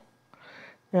purple.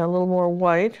 Now a little more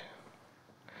white.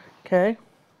 Okay.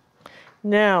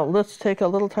 Now let's take a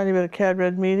little tiny bit of cad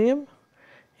red medium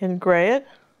and gray it.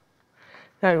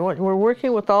 Now we're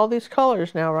working with all these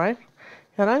colors now, right?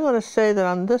 And I'm going to say that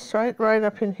on this, right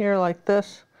up in here like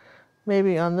this,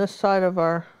 maybe on this side of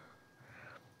our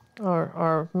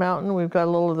mountain, we've got a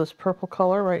little of this purple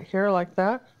color right here like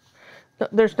that.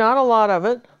 There's not a lot of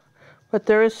it, but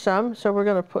there is some, so we're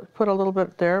going to put a little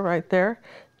bit there, right there.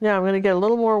 Now I'm going to get a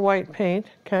little more white paint,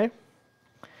 okay?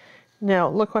 Now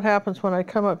look what happens when I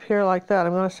come up here like that.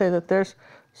 I'm going to say that there's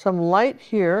some light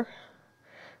here,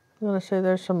 I'm going to say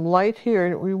there's some light here,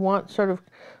 and we want sort of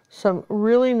some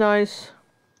really nice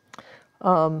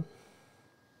like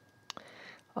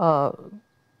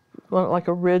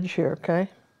a ridge here, okay?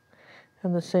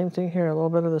 And the same thing here, a little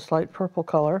bit of this light purple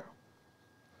color.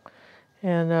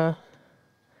 And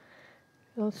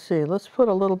let's see, let's put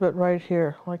a little bit right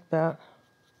here, like that.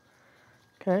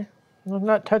 Okay, I'm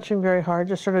not touching very hard,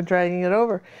 just sort of dragging it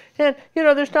over. And, you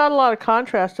know, there's not a lot of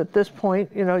contrast at this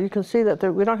point. You know, you can see that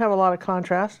we don't have a lot of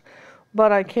contrast,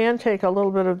 but I can take a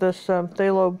little bit of this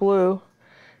phthalo blue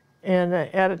and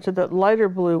add it to the lighter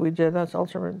blue we did. That's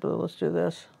ultramarine blue. Let's do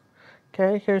this.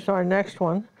 Okay, here's our next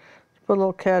one. Put a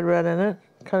little cad red in it,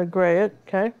 kind of gray it,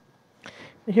 okay?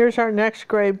 And here's our next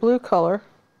gray blue color.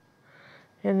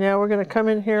 And now we're going to come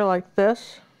in here like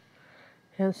this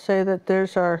and say that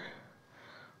there's our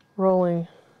rolling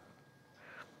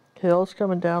hills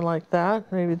coming down like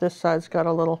that. Maybe this side's got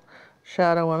a little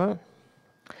shadow on it.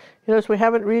 You notice we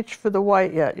haven't reached for the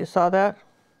white yet. You saw that?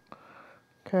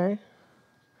 Okay.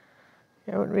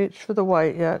 You haven't reached for the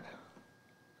white yet.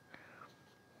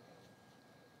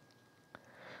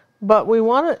 But we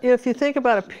want to, if you think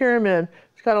about a pyramid,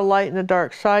 it's got a light and a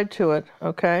dark side to it,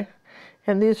 okay?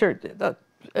 And these are,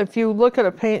 if you look at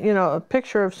a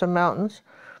picture of some mountains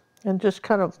and just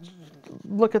kind of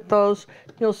look at those,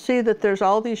 you'll see that there's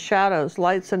all these shadows,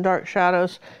 lights and dark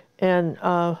shadows, and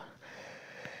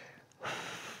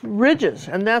ridges.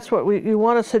 And that's what you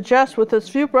want to suggest with as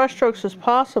few brush strokes as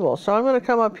possible. So I'm going to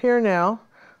come up here now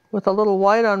with a little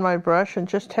white on my brush and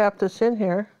just tap this in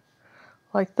here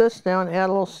like this now and add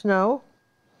a little snow.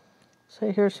 So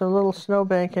here's a little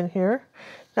snowbank in here.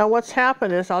 Now what's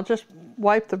happened is I'll just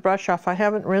wipe the brush off. I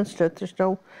haven't rinsed it.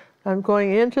 I'm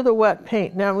going into the wet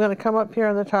paint. Now I'm going to come up here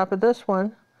on the top of this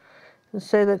one and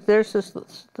say that there's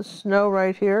the snow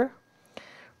right here,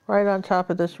 right on top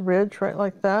of this ridge, right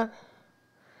like that.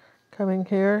 Coming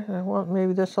here, I want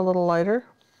maybe this a little lighter.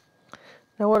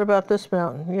 Now what about this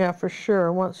mountain? Yeah, for sure. I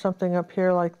want something up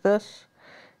here like this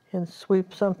and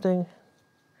sweep something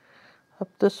up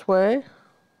this way.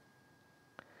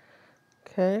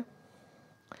 Okay.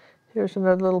 Here's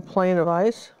another little plane of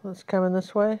ice that's coming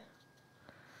this way.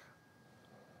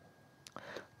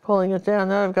 Pulling it down.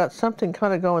 Now I've got something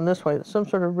kind of going this way, some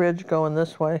sort of ridge going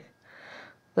this way.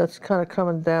 That's kind of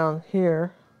coming down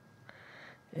here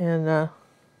and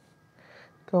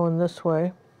going this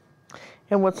way.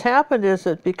 And what's happened is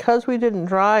that because we didn't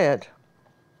dry it,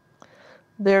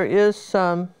 there is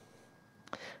some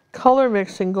color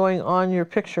mixing going on your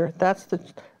picture. That's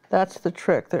the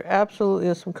trick. There absolutely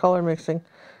is some color mixing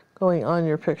going on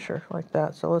your picture like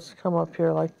that. So let's come up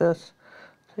here like this.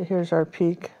 So here's our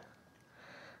peak.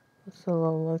 It's a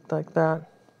little look like that.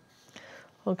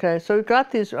 Okay, so we've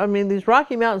got these, these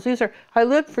Rocky Mountains. I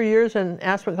lived for years in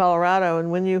Aspen, Colorado,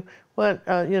 and when you went,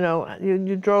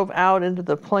 you drove out into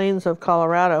the plains of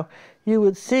Colorado,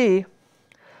 you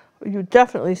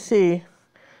definitely see,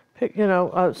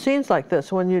 scenes like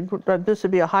this. This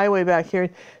would be a highway back here,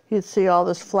 you'd see all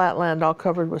this flat land all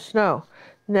covered with snow.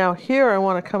 Now here, I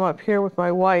want to come up here with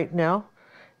my white now,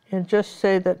 and just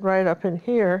say that right up in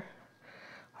here,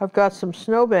 I've got some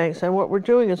snowbanks, and what we're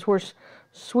doing is we're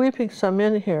sweeping some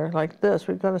in here like this.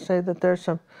 We're going to say that there's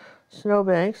some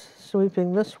snowbanks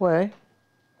sweeping this way.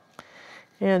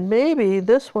 And maybe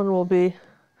this one will be,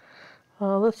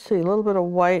 let's see, a little bit of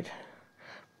white.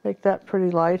 Make that pretty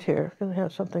light here. Going to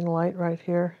have something light right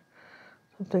here.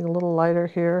 Something a little lighter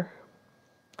here.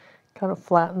 Kind of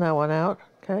flatten that one out,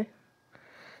 okay?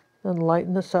 Then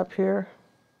lighten this up here.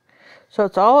 So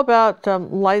it's all about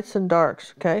lights and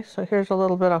darks, okay? So here's a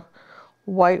little bit of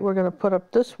white we're going to put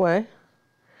up this way.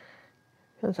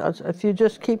 If you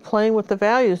just keep playing with the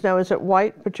values. Now, is it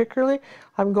white particularly?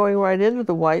 I'm going right into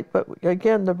the white, but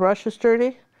again, the brush is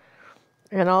dirty,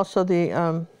 and also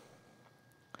some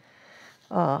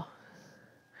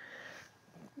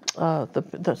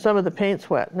of the paint's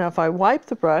wet. Now, if I wipe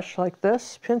the brush like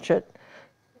this, pinch it,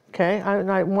 okay,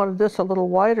 and I wanted this a little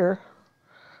whiter.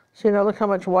 So, look how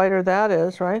much whiter that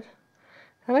is, right?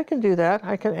 And I can do that.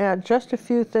 I can add just a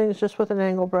few things just with an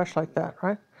angle brush like that,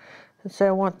 right? And say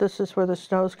I want this is where the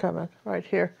snow's coming, right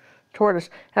here, toward us.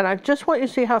 And I just want you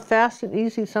to see how fast and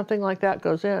easy something like that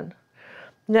goes in.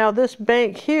 Now this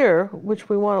bank here, which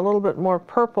we want a little bit more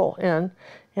purple in,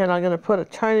 and I'm going to put a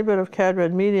tiny bit of Cad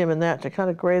Red Medium in that to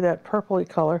kind of gray that purpley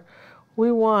color.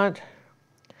 We want,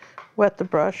 wet the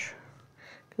brush,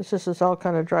 because this is all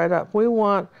kind of dried up. We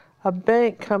want a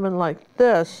bank coming like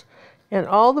this, and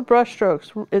all the brush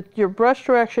strokes, your brush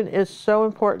direction is so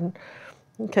important.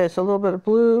 Okay, so a little bit of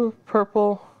blue,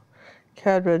 purple,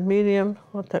 Cad Red Medium,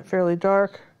 want that fairly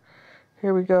dark.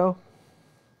 Here we go.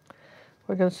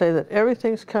 We're going to say that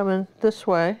everything's coming this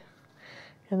way.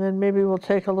 And then maybe we'll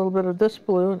take a little bit of this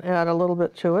blue and add a little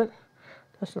bit to it.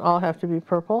 Doesn't all have to be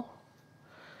purple.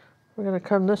 We're going to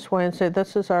come this way and say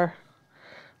this is our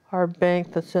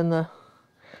bank that's in the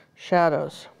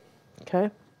shadows.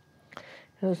 Okay?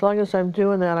 And as long as I'm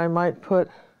doing that, I might put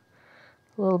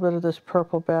a little bit of this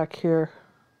purple back here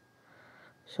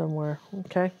somewhere.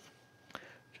 Okay?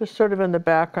 Just sort of in the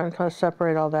background, kind of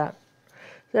separate all that.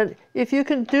 Then if you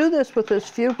can do this with as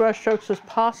few brush strokes as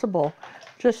possible,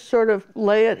 just sort of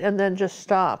lay it and then just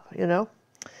stop, you know?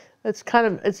 It's kind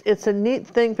of, it's a neat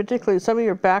thing, particularly some of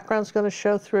your background's going to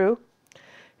show through.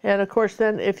 And of course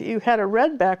then if you had a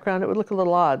red background, it would look a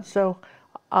little odd. So,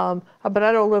 but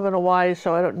I don't live in Hawaii,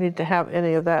 so I don't need to have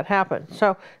any of that happen.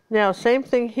 So now same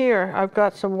thing here, I've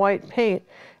got some white paint,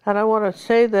 and I want to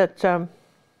say that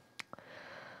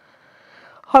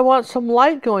I want some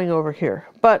light going over here,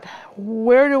 but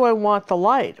where do I want the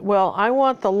light? Well, I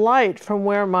want the light from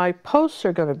where my posts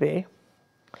are going to be.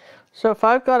 So if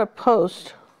I've got a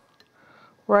post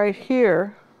right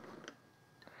here,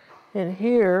 and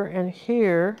here, and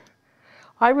here,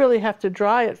 I really have to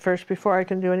dry it first before I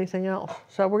can do anything else.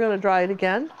 So we're going to dry it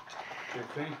again.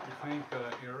 Thank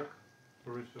Eric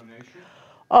for his donation.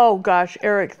 Oh gosh,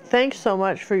 Eric, thanks so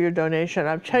much for your donation.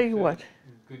 I'll tell you what.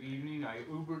 Good evening. I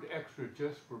Ubered extra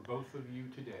just for both of you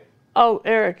today. Oh,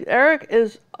 Eric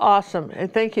is awesome,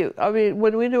 and thank you. I mean,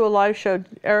 when we do a live show,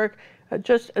 Eric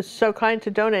just is so kind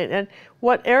to donate. And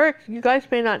what Eric, you guys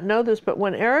may not know this, but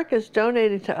when Eric is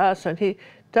donating to us, and he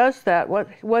does that,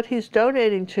 what he's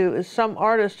donating to is some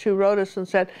artist who wrote us and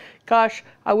said, gosh,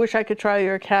 I wish I could try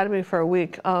your academy for a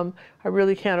week. I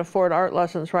really can't afford art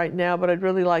lessons right now, but I'd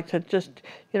really like to just,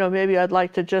 you know, maybe I'd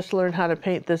like to just learn how to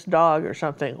paint this dog or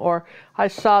something. Or I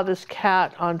saw this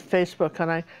cat on Facebook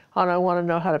and I want to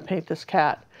know how to paint this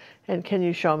cat. And can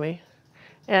you show me?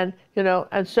 And, you know,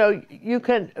 and so you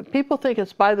can, people think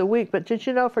it's by the week, but did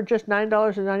you know for just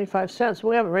 $9.95,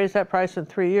 we haven't raised that price in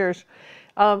 3 years,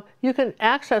 you can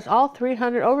access all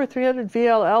over 300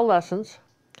 VLL lessons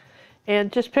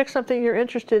and just pick something you're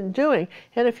interested in doing.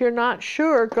 And if you're not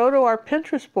sure, go to our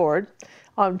Pinterest board,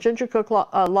 Ginger Cook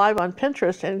Live on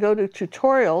Pinterest, and go to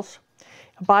tutorials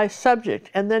by subject,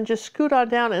 and then just scoot on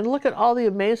down and look at all the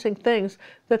amazing things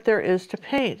that there is to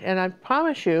paint. And I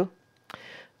promise you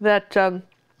that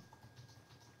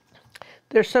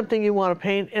there's something you want to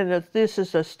paint, and that this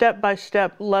is a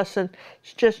step-by-step lesson.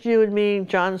 It's just you and me.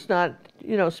 John's not,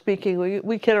 you know, speaking.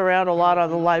 We kid around a lot on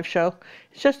the live show.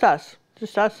 It's just us.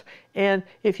 And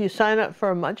if you sign up for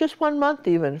a month, just 1 month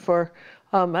even, for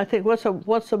I think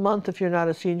what's a month if you're not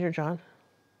a senior, John?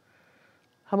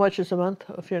 How much is a month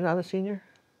if you're not a senior?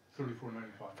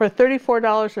 $34.95. For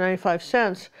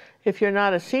 $34.95, if you're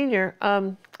not a senior,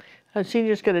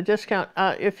 seniors get a discount.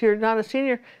 If you're not a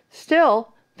senior,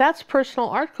 still, that's personal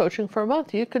art coaching for a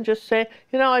month. You can just say,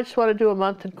 you know, I just want to do a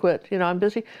month and quit. You know, I'm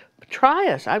busy. But try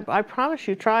us. I promise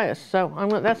you, try us. So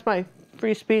that's my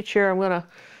free speech here. I'm going to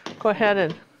go ahead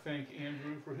and thank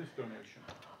Andrew for his donation.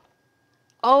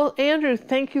 Oh, Andrew,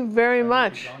 thank you very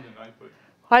much.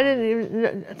 I didn't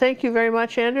even, thank you very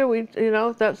much, Andrew. You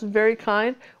know, that's very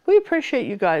kind. We appreciate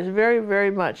you guys very, very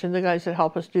much, and the guys that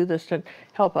help us do this and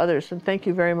help others, and thank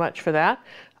you very much for that.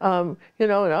 You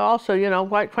know, and also, you know,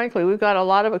 quite frankly, we've got a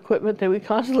lot of equipment that we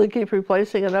constantly keep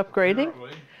replacing and upgrading.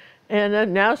 Apparently.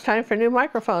 And now it's time for new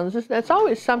microphones. That's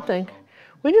always something.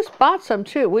 We just bought some,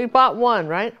 too. We bought one,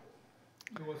 right?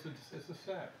 Well, it's a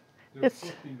set. They're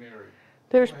supposed to be married.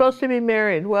 They're supposed to be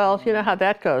married. Well, you know how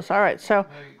that goes. All right, so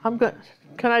I'm good.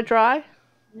 Can I dry?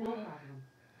 No.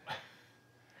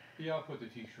 Yeah, I'll put the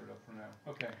T-shirt up for now.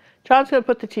 Okay. John's going to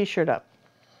put the T-shirt up.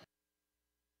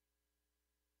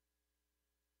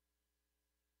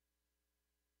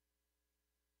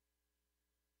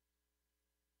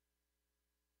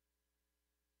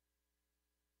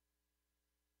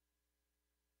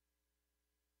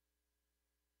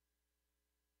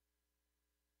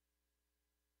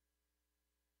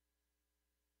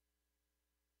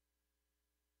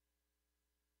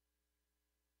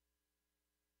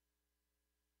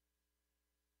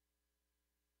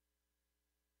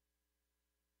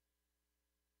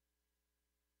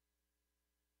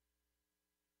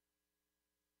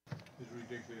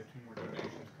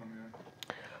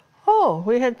 Oh,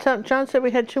 we had John said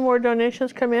we had 2 more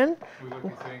donations come in. We'd like to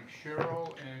thank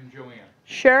Cheryl and Joanne.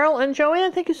 Cheryl and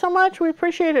Joanne, thank you so much. We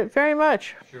appreciate it very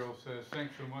much. Cheryl says,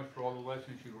 thanks so much for all the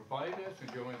lessons you provided us.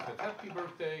 And Joanne says, happy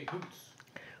birthday, hoops.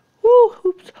 Woo,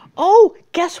 hoops. Oh,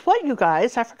 guess what, you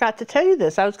guys? I forgot to tell you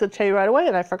this. I was going to tell you right away,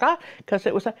 and I forgot because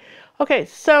it was okay,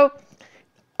 so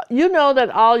you know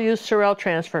that I'll use Sorel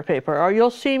transfer paper, or you'll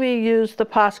see me use the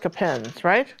Posca pens,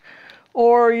 right?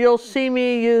 or you'll see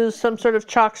me use some sort of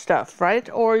chalk stuff, right?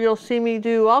 Or you'll see me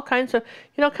do all kinds of,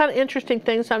 you know, kind of interesting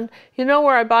things. You know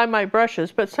where I buy my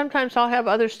brushes, but sometimes I'll have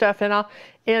other stuff,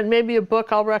 and maybe a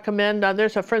book I'll recommend.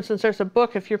 For instance, there's a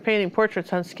book if you're painting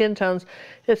portraits on skin tones.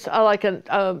 It's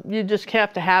you just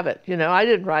have to have it. You know, I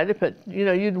didn't write it, but you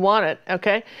know, you'd want it,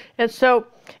 okay? And so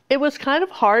it was kind of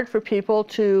hard for people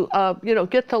to, you know,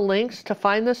 get the links to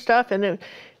find this stuff, and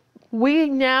we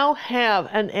now have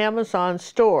an Amazon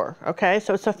store, okay?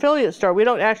 So it's an affiliate store. We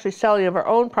don't actually sell any of our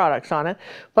own products on it,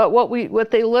 but what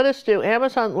they let us do, what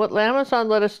Amazon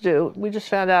let us do, we just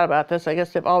found out about this. I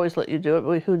guess they've always let you do it,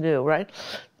 but who knew, right?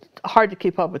 Hard to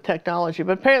keep up with technology,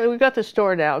 but apparently we've got the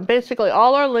store now. Basically,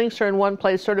 all our links are in one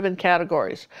place, sort of in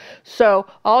categories. So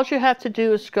all you have to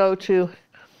do is go to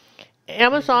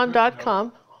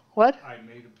Amazon.com. What? I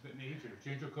made it easier.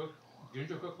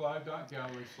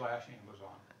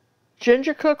 gingercooklive.gallery/Amazon.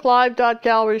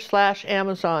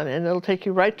 gingercooklive.gallery/Amazon, and it'll take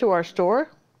you right to our store.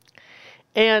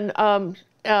 And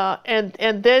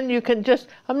then you can just,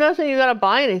 I'm not saying you got to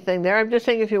buy anything there. I'm just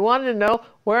saying if you wanted to know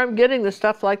where I'm getting the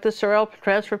stuff like the Sorel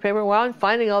transfer paper, where I'm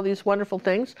finding all these wonderful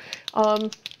things,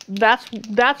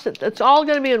 that's it. It's all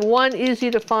going to be in one easy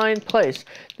to find place.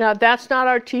 Now that's not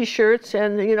our T-shirts,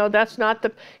 and you know that's not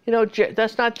the, you know,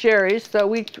 that's not Jerry's. So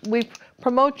we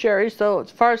promote Jerry's, though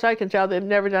as far as I can tell, they've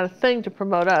never done a thing to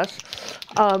promote us.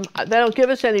 They don't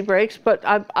give us any breaks, but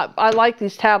I like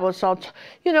these tablets.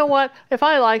 You know what? If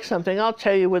I like something, I'll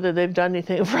tell you whether they've done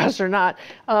anything for us or not.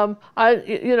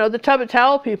 You know, the Tub of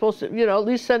Towel people, you know, at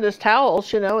least send us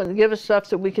towels, you know, and give us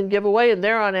stuff that we can give away, and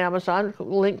they're on Amazon,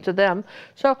 link to them.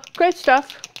 So great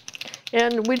stuff,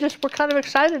 and we're kind of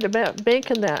excited about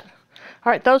making that.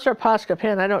 All right, those are Posca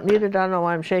pen. I don't need it. I don't know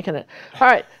why I'm shaking it. All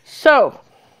right, so.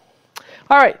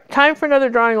 All right, time for another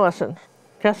drawing lesson.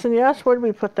 Yes and yes? Where did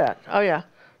we put that? Oh, yeah.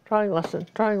 Drawing lesson,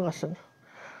 drawing lesson.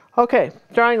 Okay,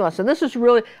 drawing lesson. This is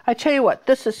really, I tell you what,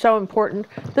 this is so important.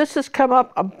 This has come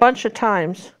up a bunch of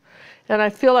times, and I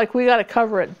feel like we got to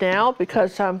cover it now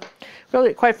because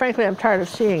really, quite frankly, I'm tired of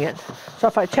seeing it. So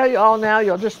if I tell you all now,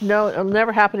 you'll just know it'll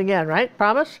never happen again, right?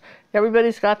 Promise?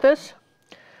 Everybody's got this?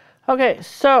 Okay,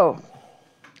 so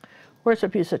where's a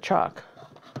piece of chalk?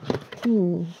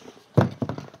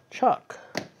 Chalk.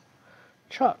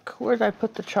 Where did I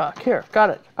put the chalk? Here,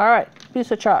 got it. All right, piece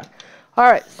of chalk. All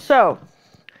right, so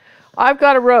I've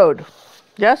got a road.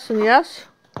 Yes and yes?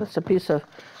 That's a piece of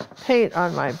paint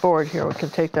on my board here. We can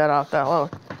take that off that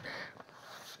low.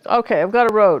 Okay, I've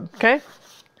got a road, okay?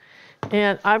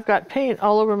 And I've got paint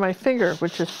all over my finger,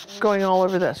 which is going all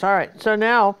over this. All right, so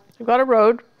now I've got a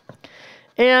road,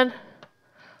 and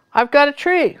I've got a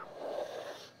tree.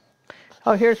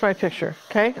 Oh, here's my picture,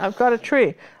 okay? I've got a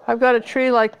tree. I've got a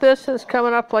tree like this, and it's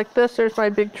coming up like this. There's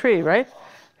my big tree, right?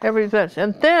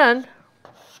 And then,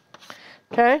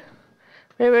 okay,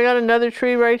 maybe I got another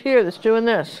tree right here that's doing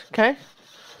this, okay?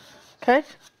 Okay?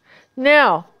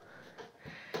 Now,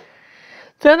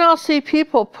 then I'll see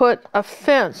people put a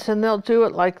fence, and they'll do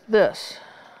it like this,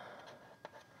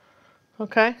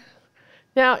 okay?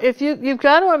 Now, if you've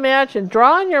got to imagine,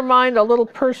 draw in your mind a little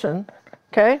person,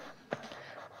 okay,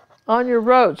 on your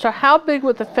road. So how big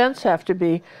would the fence have to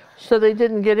be so they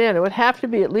didn't get in? It would have to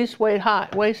be at least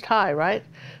waist high, right?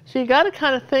 So you got to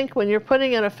kind of think when you're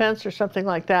putting in a fence or something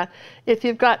like that, if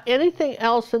you've got anything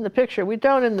else in the picture, we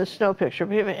don't in the snow picture,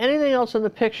 but if you have anything else in the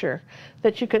picture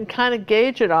that you can kind of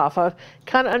gauge it off of,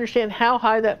 kind of understand how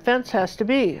high that fence has to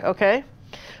be, okay?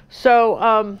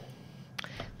 So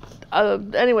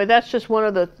anyway, that's just one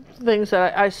of the things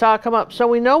that I saw come up. So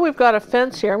we know we've got a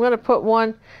fence here. I'm going to put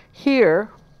one here.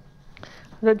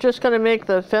 I'm just going to make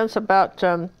the fence about,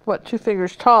 2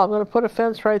 fingers tall. I'm going to put a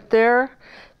fence right there.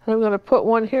 And I'm going to put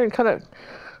one here and kind of,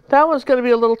 that one's going to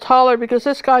be a little taller because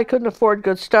this guy couldn't afford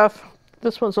good stuff.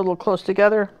 This one's a little close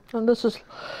together. And this is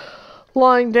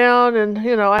lying down, and,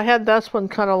 you know, I had this one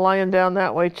kind of lying down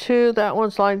that way too. That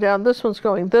one's lying down. This one's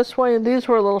going this way, and these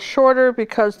were a little shorter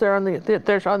because they're on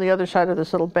the other side of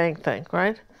this little bank thing,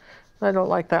 right? I don't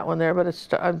like that one there, but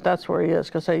that's where he is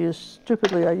because I use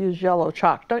yellow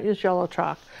chalk. Don't use yellow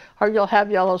chalk, or you'll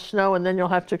have yellow snow, and then you'll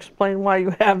have to explain why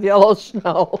you have yellow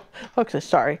snow. Okay,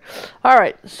 sorry. All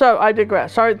right, so I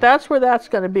digress. All right, that's where that's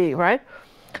going to be, right?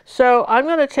 So I'm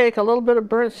going to take a little bit of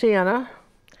burnt sienna,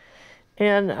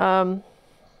 and I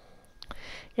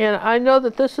know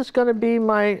that this is going to be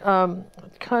my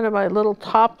kind of my little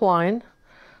top line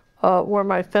where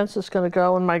my fence is going to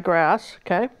go and my grass,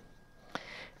 okay?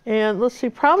 And let's see,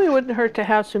 probably wouldn't hurt to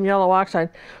have some yellow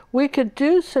oxide. We could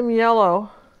do some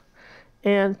yellow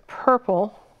and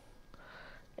purple,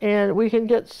 and we can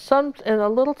get some and a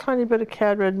little tiny bit of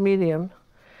cad red medium,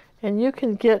 And you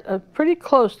can get a pretty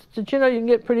close. Did you know you can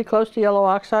get pretty close to yellow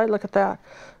oxide? Look at that.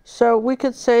 So we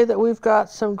could say that we've got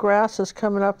some grasses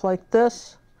coming up like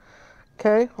this.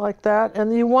 Okay, like that.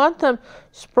 And you want them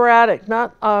sporadic,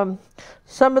 not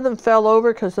some of them fell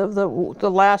over because of the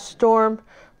last storm.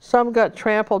 Some got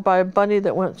trampled by a bunny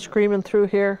that went screaming through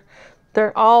here.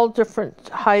 They're all different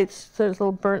heights. There's a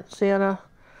little burnt sienna.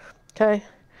 Okay,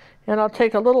 and I'll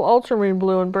take a little ultramarine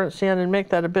blue and burnt sienna and make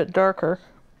that a bit darker.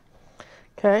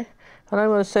 Okay, and I'm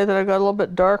going to say that I've got a little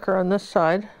bit darker on this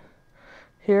side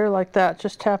here, like that.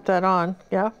 Just tap that on.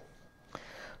 Yeah.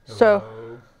 Hello. So,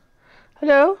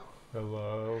 hello.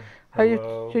 Hello. Are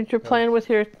Hello. you're playing with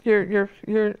your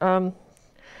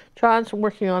John's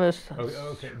working on his.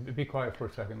 Okay, be quiet for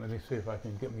a second. Let me see if I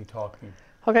can get me talking.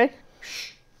 Okay.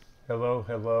 Hello,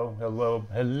 hello, hello,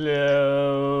 hello.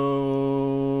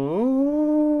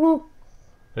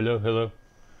 Hello, hello.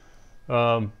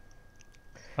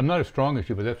 I'm not as strong as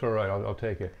you, but that's all right. I'll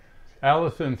take it.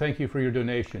 Allison, thank you for your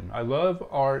donation. I love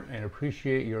art and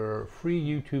appreciate your free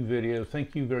YouTube videos.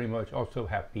 Thank you very much. Also,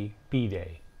 happy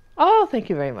B-Day. Oh, thank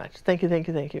you very much. Thank you, thank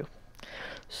you, thank you.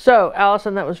 So,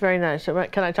 Allison, that was very nice.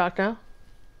 Can I talk now?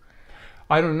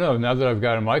 I don't know. Now that I've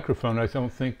got a microphone, I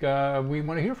don't think we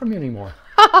want to hear from you anymore.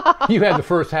 You had the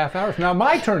first half hour. It's now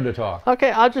my turn to talk.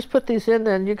 Okay, I'll just put these in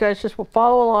then. You guys just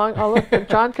follow along. I'll let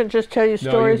John can just tell you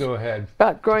stories. No, you go ahead.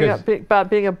 About growing up, about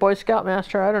being a Boy Scout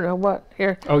master. I don't know what.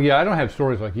 Here. Oh, yeah, I don't have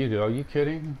stories like you do. Are you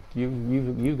kidding?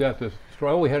 You got this.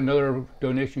 Oh, we had another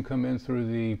donation come in through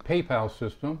the PayPal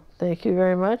system. Thank you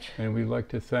very much. And we'd like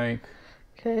to thank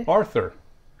Arthur.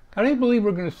 I don't believe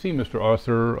we're going to see Mr.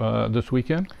 Arthur this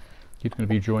weekend. He's going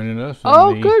to be joining us.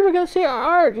 Oh, good. We're going to see our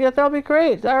art. Yeah, that'll be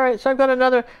great. All right, so I've got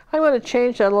another. I'm going to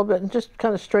change that a little bit and just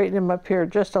kind of straighten him up here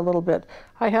just a little bit.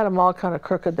 I had them all kind of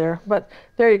crooked there, but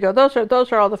there you go. Those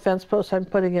are all the fence posts I'm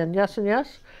putting in. Yes and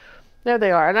yes. There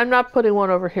they are. And I'm not putting one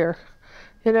over here.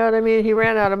 You know what I mean? He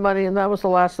ran out of money, and that was the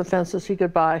last of the fences he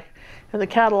could buy. And the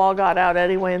cattle all got out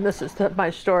anyway, and this is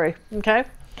my story. Okay?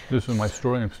 This is my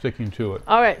story. I'm sticking to it.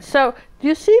 All right. So do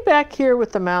you see back here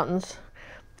with the mountains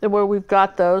where we've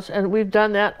got those, and we've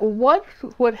done that? What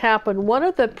would happen? One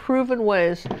of the proven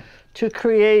ways to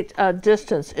create a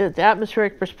distance, the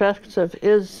atmospheric perspective,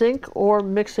 is zinc or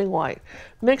mixing white.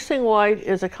 Mixing white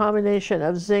is a combination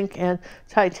of zinc and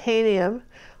titanium.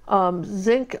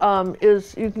 Zinc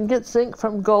is, you can get zinc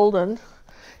from Golden.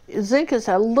 Zinc is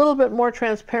a little bit more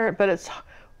transparent, but it's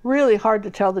really hard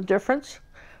to tell the difference.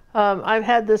 I've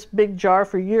had this big jar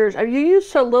for years. You use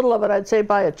so little of it, I'd say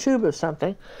buy a tube of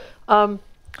something.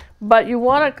 But you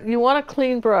want a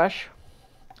clean brush.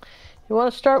 You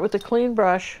want to start with a clean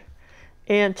brush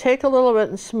and take a little bit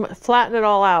and flatten it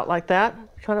all out like that.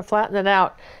 Kind of flatten it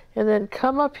out. And then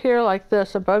come up here like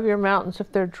this above your mountains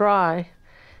if they're dry,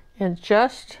 and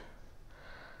just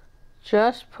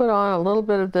put on a little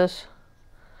bit of this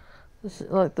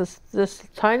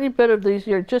tiny bit of these.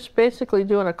 You're just basically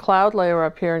doing a cloud layer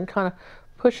up here and kind of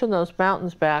pushing those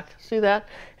mountains back. See that?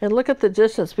 And look at the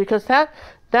distance, because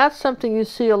that's something you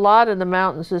see a lot in the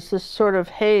mountains, is this sort of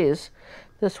haze,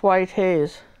 this white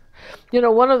haze. You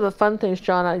know, one of the fun things,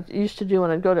 John, I used to do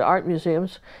when I'd go to art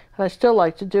museums, and I still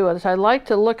like to do it, is I like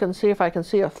to look and see if I can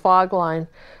see a fog line,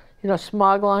 you know,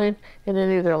 smog line in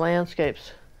any of their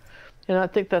landscapes. You know, I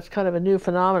think that's kind of a new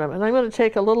phenomenon. And I'm going to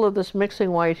take a little of this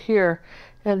mixing white here,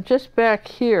 and just back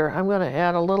here, I'm going to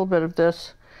add a little bit of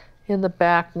this in the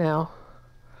back now.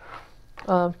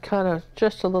 Kind of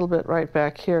just a little bit right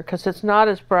back here, because it's not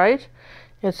as bright.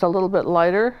 It's a little bit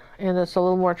lighter, and it's a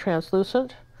little more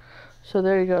translucent. So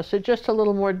there you go. So just a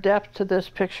little more depth to this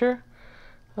picture.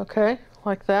 Okay,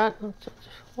 like that. Let's just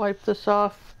wipe this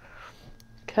off.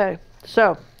 Okay,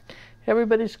 so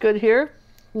everybody's good here.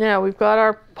 Now we've got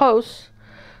our posts.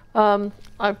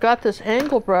 I've got this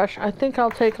angle brush. I think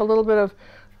I'll take a little bit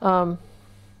of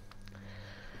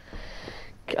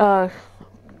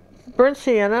burnt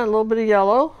sienna, a little bit of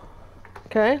yellow.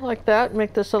 Okay, like that.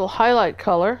 Make this little highlight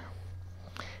color.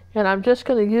 And I'm just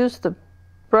going to use the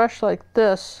brush like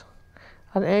this,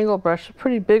 an angle brush, a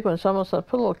pretty big one. It's almost, I'll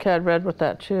put a little cad red with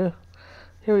that too.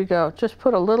 Here we go. Just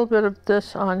put a little bit of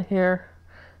this on here,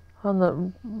 on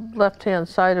the left-hand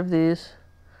side of these.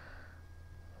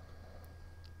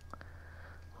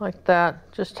 Like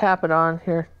that. Just tap it on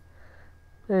here.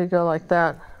 There you go, like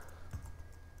that.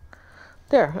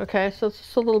 There, okay, so it's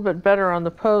just a little bit better on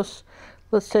the posts.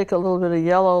 Let's take a little bit of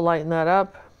yellow, lighten that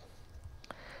up.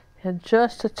 And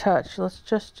just a touch. Let's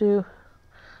just do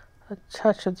a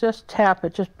touch of, just tap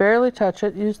it, just barely touch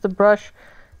it. Use the brush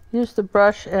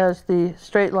as the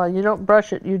straight line. You don't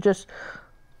brush it, you just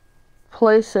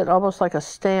place it almost like a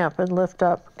stamp and lift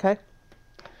up, okay?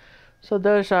 So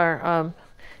those are,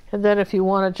 And then if you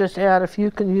want to just add, if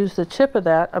you can use the tip of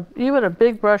that, even a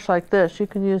big brush like this, you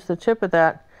can use the tip of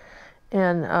that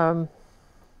and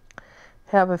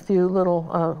have a few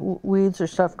little weeds or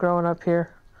stuff growing up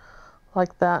here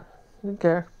like that.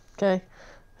 Okay,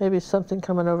 maybe something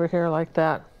coming over here like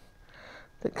that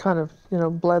that kind of, you know,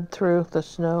 bled through the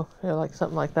snow, you know, like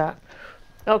something like that.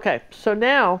 Okay, so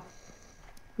now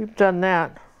we've done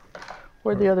that.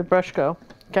 Where'd the other brush go?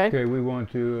 Okay. Okay, we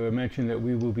want to mention that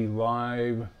we will be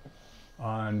live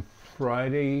on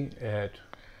Friday at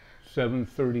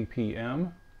 7:30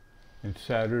 p.m. and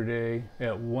Saturday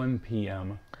at 1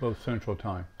 p.m., both Central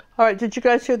Time. All right, did you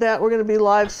guys hear that? We're going to be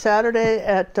live Saturday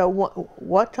at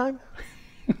what time?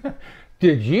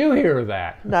 Did you hear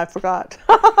that? No, I forgot.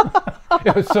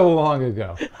 It was so long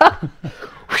ago.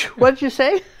 What did you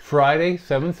say? Friday,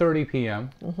 7:30 p.m.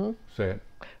 Say it.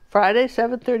 Friday,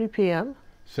 7:30 p.m.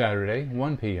 Saturday,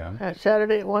 1 p.m.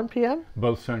 Saturday at 1 p.m.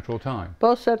 Both Central Time.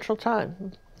 Both Central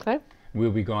Time. Okay.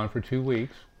 We'll be gone for 2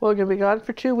 weeks. We're going to be gone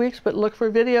for 2 weeks, but look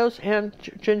for videos and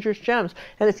Ginger's Gems.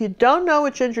 And if you don't know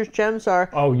what Ginger's Gems are...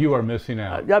 Oh, you are missing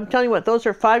out. I'm telling you what, those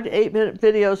are 5 to 8 minute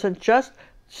videos and just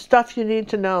stuff you need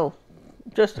to know.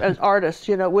 Just as artists,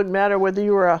 you know, it wouldn't matter whether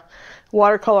you were a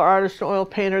watercolor artist or oil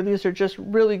painter. These are just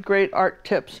really great art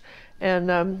tips.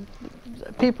 And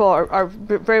people are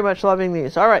very much loving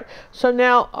these. All right, so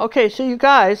now, okay, so you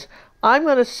guys, I'm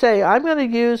going to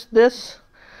use this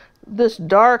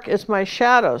dark as my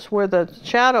shadows, where the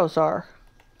shadows are.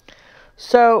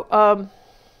 So,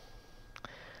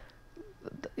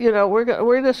 you know,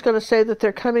 we're just going to say that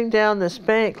they're coming down this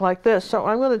bank like this. So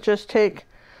I'm going to just take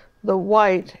the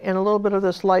white and a little bit of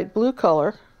this light blue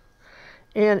color,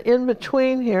 and in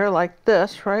between here like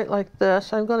this, right, like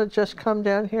this, I'm going to just come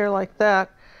down here like that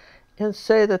and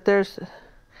say that there's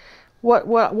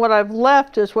what I've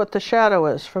left is what the shadow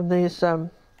is from these from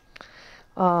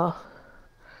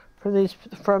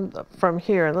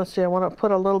here. And let's see, I want to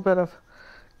put a little bit of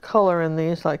color in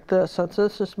these like this. So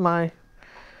this is my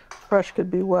brush, could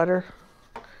be wetter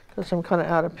because I'm kind of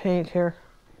out of paint here.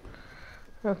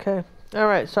 Okay, all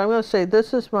right, so I'm going to say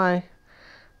this is my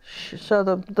so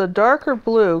the darker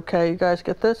blue, okay, you guys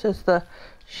get this, is the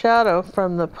shadow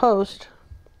from the post.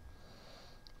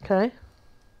 Okay,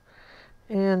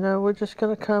 and we're just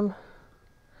going to come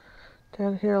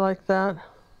down here like that,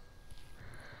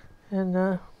 and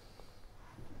there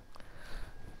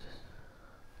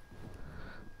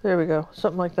we go,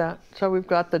 something like that. So we've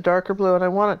got the darker blue, and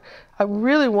I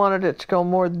really wanted it to go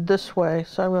more this way,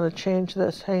 so I'm going to change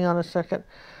this. Hang on a second.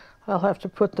 I'll have to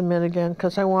put them in again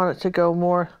because I want it to go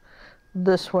more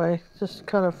this way, just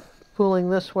kind of fooling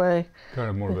this way. Kind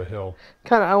of more of a hill.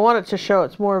 I want it to show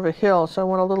it's more of a hill, so I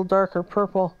want a little darker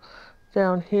purple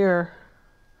down here.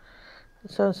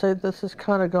 So I'll say this is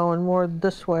kind of going more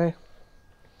this way,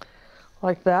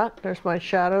 like that. There's my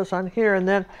shadows on here, and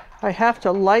then I have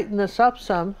to lighten this up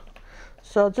some.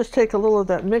 So I'll just take a little of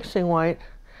that mixing white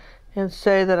and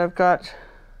say that I've got,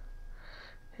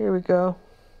 here we go.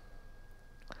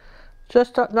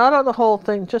 Just not on the whole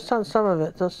thing, just on some of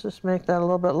it. Let's just make that a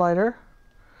little bit lighter.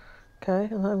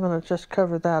 Okay, and I'm going to just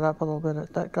cover that up a little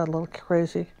bit. That got a little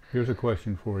crazy. Here's a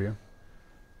question for you.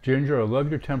 Ginger, I love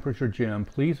your temperature gem.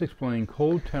 Please explain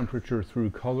cold temperature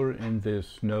through color in this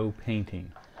snow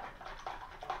painting.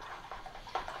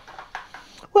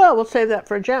 Well, we'll save that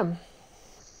for a gem.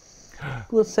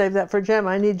 We'll save that for a gem.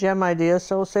 I need gem ideas,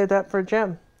 so we'll save that for a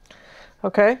gem.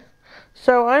 Okay?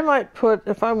 So I might put,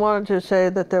 if I wanted to say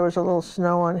that there was a little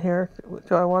snow on here,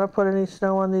 do I want to put any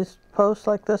snow on these posts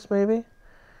like this maybe?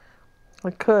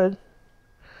 I could. A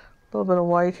little bit of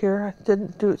white here. I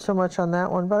didn't do it so much on that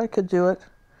one, but I could do it.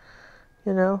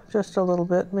 You know, just a little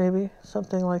bit maybe,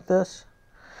 something like this.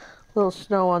 A little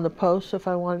snow on the posts if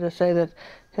I wanted to say that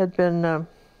had been, there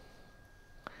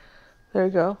you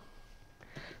go.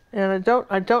 And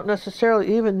I don't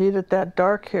necessarily even need it that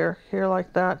dark here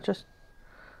like that, just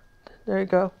there you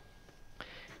go.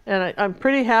 And I'm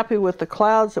pretty happy with the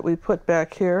clouds that we put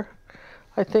back here.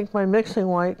 I think my mixing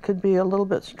white could be a little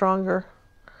bit stronger.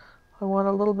 I want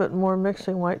a little bit more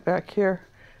mixing white back here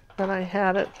than I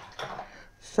had it.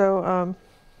 So,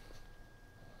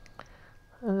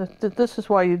 and this is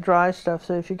why you dry stuff.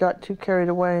 So if you got too carried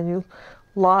away and you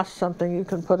lost something, you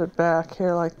can put it back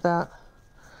here like that.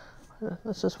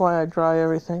 This is why I dry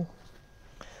everything.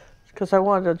 Because I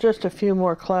wanted just a few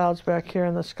more clouds back here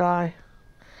in the sky.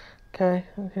 Okay,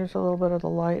 and here's a little bit of the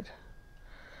light.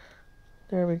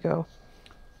 There we go.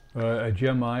 A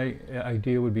gem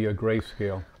idea would be a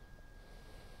grayscale.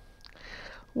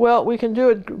 Well, we can do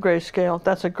a grayscale.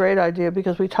 That's a great idea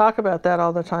because we talk about that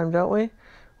all the time, don't we?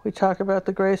 We talk about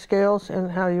the grayscales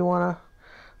and how you want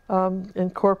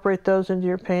incorporate those into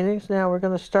your paintings. Now we're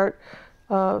going to start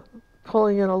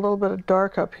pulling in a little bit of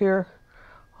dark up here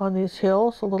on these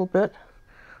hills a little bit,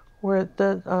 where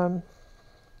the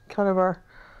kind of our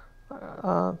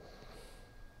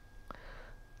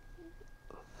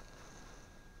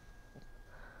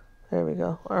there we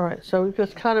go. All right, so we've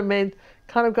just kind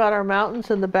of got our mountains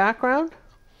in the background,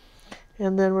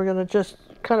 and then we're going to just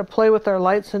kind of play with our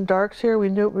lights and darks here.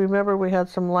 Remember we had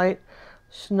some light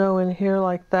snow in here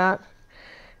like that,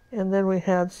 and then we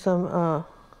had some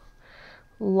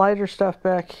lighter stuff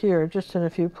back here, just in a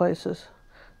few places.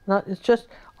 It's just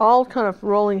all kind of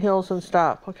rolling hills and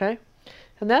stop, okay?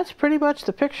 And that's pretty much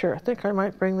the picture. I think I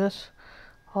might bring this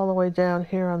all the way down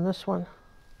here on this one,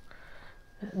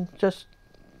 and just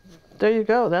there you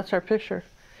go. That's our picture.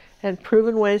 And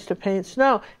proven ways to paint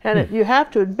snow. And you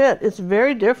have to admit, it's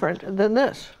very different than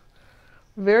this.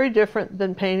 Very different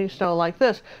than painting snow like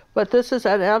this. But this is,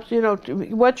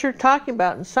 what you're talking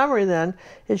about in summary then,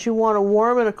 is you want a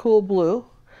warm and a cool blue.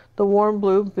 The warm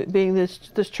blue being this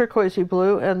turquoisey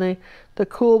blue, and the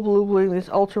cool blue being these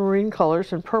ultramarine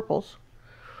colors and purples.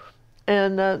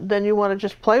 And then you want to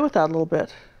just play with that a little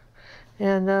bit.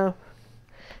 And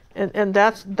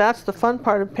that's the fun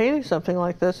part of painting something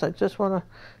like this. I just want to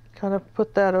kind of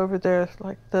put that over there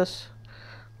like this.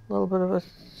 A little bit of a...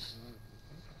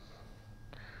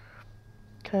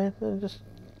 Okay, then just...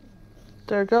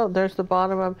 There you go. There's the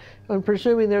bottom. I'm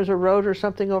presuming there's a road or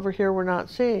something over here we're not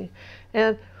seeing.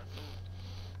 And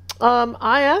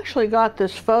I actually got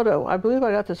this photo. I believe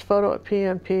I got this photo at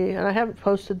PMP, and I haven't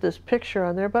posted this picture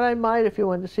on there, but I might if you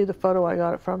wanted to see the photo I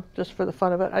got it from, just for the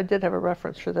fun of it. I did have a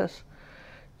reference for this.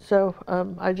 So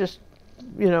I just,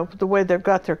 the way they've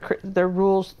got their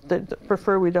rules, they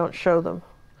prefer we don't show them,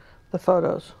 the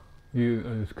photos.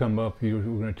 It's come up, you were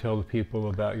going to tell the people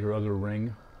about your other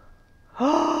ring.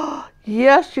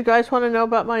 Yes, you guys want to know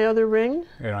about my other ring?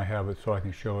 And I have it so I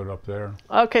can show it up there.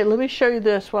 Okay, let me show you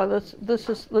this while let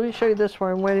me show you this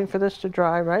while I'm waiting for this to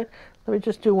dry, right? Let me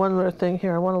just do one little thing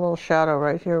here. I want a little shadow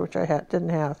right here, which I didn't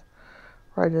have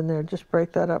right in there. Just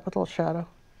break that up with a little shadow.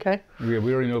 Okay. Yeah,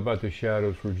 we already know about the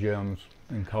shadows for gems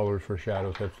and colors for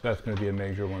shadows. That's going to be a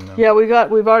major one now. Yeah, we've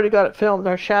already got it filmed.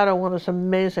 Our shadow one is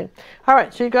amazing. All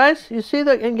right, so you guys, you see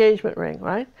the engagement ring,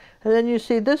 right? And then you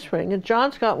see this ring, and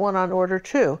John's got one on order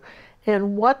too.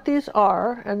 And what these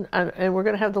are, and we're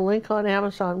going to have the link on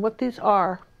Amazon. What these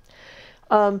are,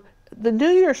 the new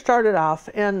year started off,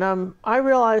 and I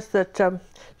realized that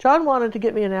John wanted to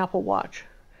get me an Apple Watch.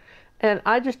 And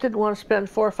I just didn't want to spend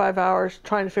 4 or 5 hours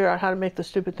trying to figure out how to make the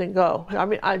stupid thing go. I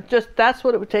mean, that's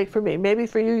what it would take for me. Maybe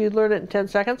for you, you'd learn it in 10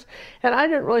 seconds. And I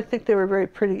didn't really think they were very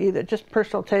pretty either. Just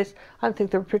personal taste. I didn't think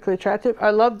they were particularly attractive.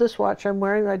 I love this watch I'm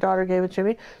wearing. My daughter gave it to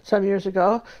me some years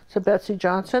ago. It's a Betsy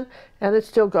Johnson, and it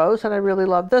still goes, and I really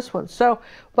love this one. So,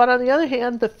 but on the other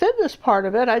hand, the fitness part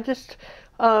of it,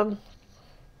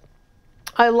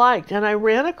 I liked, and I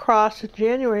ran across, in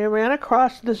January,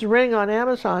 this ring on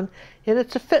Amazon, and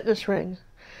it's a fitness ring.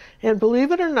 And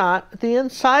believe it or not, the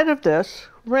inside of this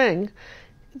ring,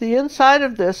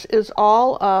 is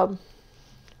all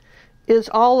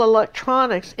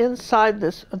electronics inside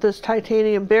this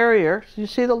titanium barrier. You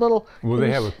see the little... Well,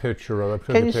 they have a picture of it.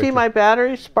 Can you see my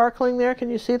battery sparkling there? Can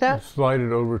you see that? Slide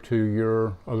it over to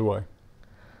your other way.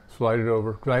 Slide it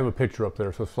over. I have a picture up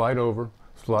there, so slide over.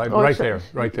 Slide right there.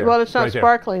 Well, it's not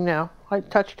sparkling now. I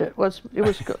touched it. It was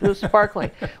sparkling.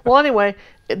 Well, anyway,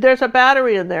 there's a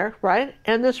battery in there, right?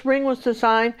 And this ring was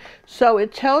designed so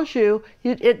it tells you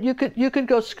you could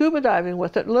go scuba diving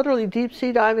with it, literally deep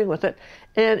sea diving with it,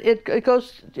 and it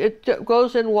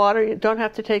goes in water. You don't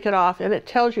have to take it off, and it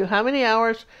tells you how many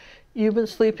hours you've been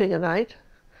sleeping a night.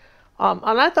 And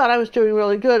I thought I was doing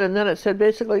really good, and then it said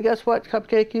basically, guess what,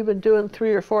 Cupcake, you've been doing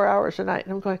 3 or 4 hours a night.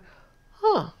 And I'm going,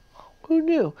 huh. Who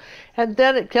knew? And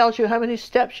then it tells you how many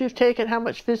steps you've taken, how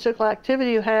much physical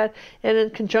activity you had, and in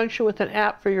conjunction with an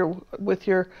app for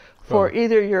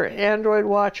either your Android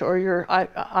watch or your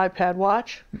iPad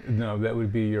watch. No, that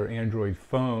would be your Android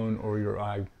phone or your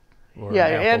your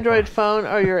Android phone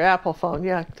or your Apple phone.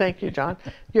 Yeah, thank you, John.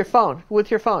 Your phone,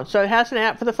 with your phone. So it has an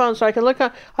app for the phone, so I can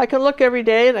look every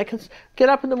day, and I can get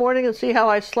up in the morning and see how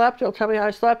I slept. It'll tell me how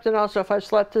I slept, and also if I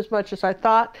slept as much as I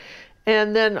thought.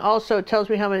 And then also it tells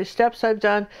me how many steps I've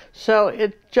done. So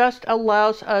it just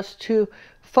allows us to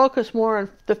focus more on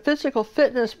the physical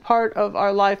fitness part of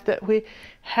our life that we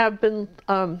have been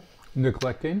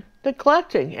neglecting.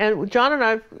 And John and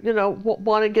I,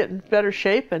 want to get in better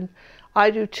shape, and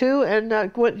I do too. And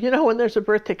when there's a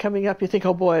birthday coming up, you think,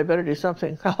 oh boy, I better do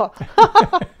something.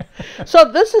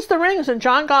 So this is the rings, and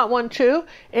John got one too.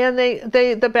 And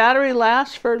the battery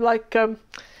lasts for like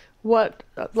what,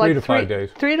 3 to 5 days.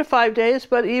 3 to 5 days,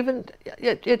 but even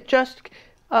it just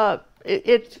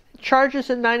it charges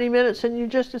in 90 minutes,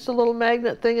 and it's a little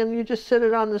magnet thing, and you just sit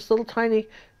it on this little tiny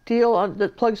deal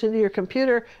that plugs into your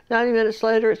computer. 90 minutes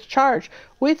later, it's charged.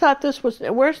 We thought this was.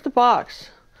 Where's the box?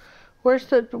 Where's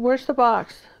the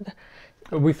box?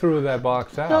 We threw that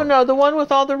box out. No, the one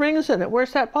with all the rings in it.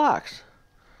 Where's that box?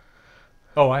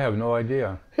 Oh, I have no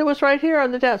idea. It was right here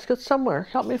on the desk. It's somewhere.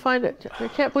 Help me find it. I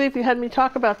can't believe you had me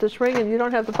talk about this ring and you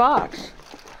don't have the box.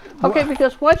 Okay,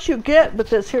 because what you get with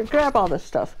this, here, grab all this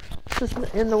stuff. This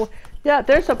is in the, yeah,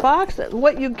 there's a box.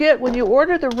 What you get when you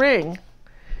order the ring,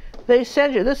 they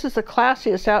send you, this is the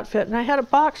classiest outfit, and I had a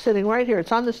box sitting right here.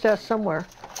 It's on this desk somewhere.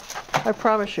 I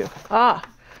promise you. Ah,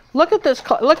 look at this.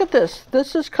 Look at this.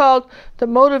 This is called the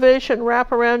Motivation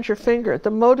Wrap Around Your Finger,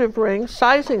 the Motive Ring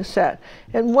Sizing Set.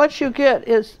 And what you get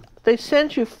is they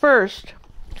send you first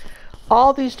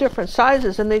all these different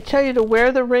sizes, and they tell you to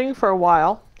wear the ring for a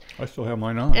while. I still have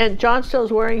mine on. And John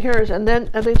still's wearing hers, and then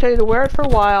they tell you to wear it for a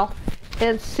while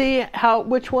and see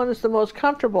which one is the most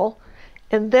comfortable.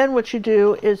 And then what you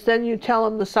do is then you tell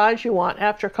them the size you want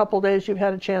after a couple days you've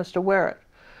had a chance to wear it.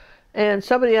 And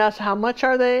somebody asked how much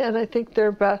are they, and I think they're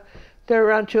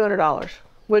around $200,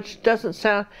 which doesn't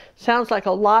sounds like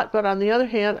a lot, but on the other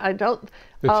hand, I don't.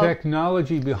 The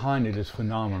technology behind it is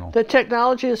phenomenal. The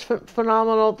technology is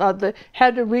phenomenal. They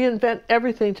had to reinvent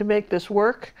everything to make this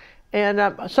work. And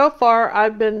so far,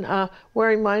 I've been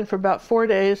wearing mine for about 4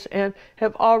 days and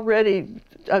have already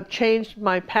changed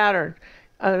my pattern.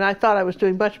 And I thought I was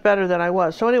doing much better than I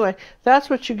was. So anyway, that's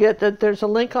what you get. There's a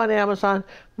link on Amazon.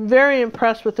 Very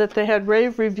impressed with it. They had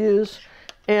rave reviews.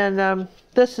 And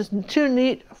this is too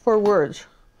neat for words.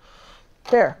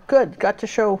 There, good. Got to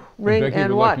show ring Becky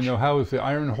and would watch. like to know, how is the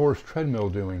Iron Horse treadmill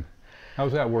doing?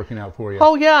 How's that working out for you?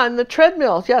 Oh yeah, and the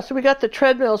treadmills. Yeah, so we got the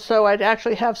treadmills, so I'd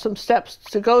actually have some steps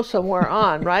to go somewhere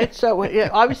on, right? So yeah,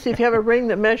 obviously, if you have a ring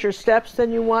that measures steps,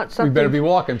 then you want something. You better be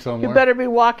walking somewhere. You better be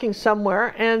walking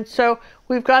somewhere, and so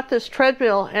we've got this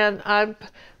treadmill, and I'm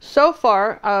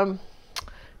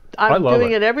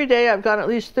doing it every day. I've got at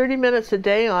least 30 minutes a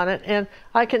day on it, and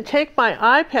I can take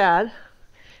my iPad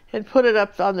and put it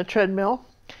up on the treadmill,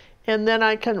 and then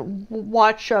I can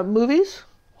watch movies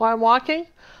while I'm walking.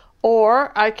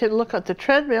 Or I can look at the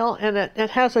treadmill, and it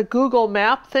has a Google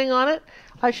map thing on it.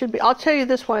 I'll tell you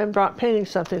this while I'm painting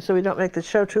something so we don't make the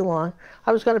show too long.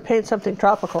 I was going to paint something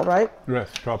tropical, right?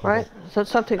 Yes, tropical. Right? So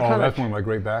something kind of... Oh, that's one of my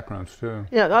great backgrounds, too.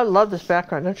 Yeah, I love this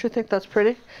background. Don't you think that's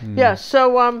pretty? Yeah,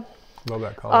 so... love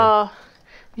that color.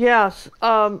 Yes.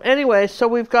 Anyway, so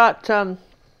we've got something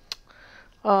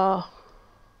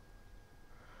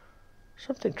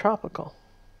tropical.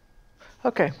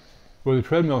 Okay. Well, the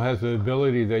treadmill has the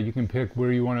ability that you can pick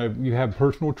where you want to. You have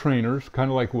personal trainers,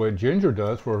 kind of like what Ginger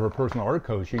does for her personal art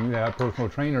coaching. You have personal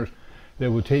trainers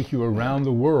that will take you around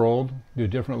the world to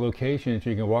different locations.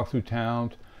 You can walk through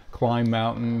towns, climb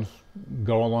mountains,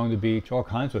 go along the beach, all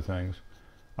kinds of things.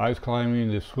 I was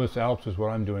climbing the Swiss Alps is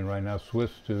what I'm doing right now, Swiss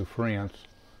to France.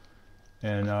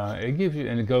 And it gives you,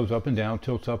 and it goes up and down,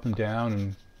 tilts up and down,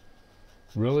 and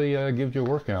really gives you a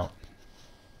workout.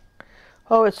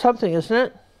 Oh, it's something, isn't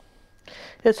it?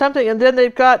 It's something, and then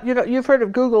they've got, you've heard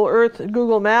of Google Earth,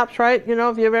 Google Maps, right?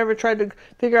 If you've ever tried to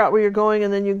figure out where you're going,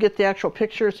 and then you get the actual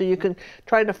picture, so you can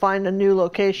try to find a new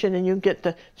location, and you get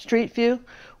the street view.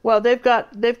 Well, they've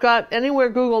got anywhere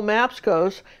Google Maps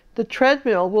goes, the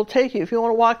treadmill will take you. If you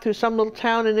want to walk through some little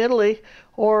town in Italy,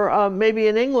 or maybe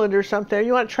in England or something,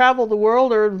 you want to travel the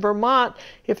world, or in Vermont,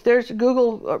 if there's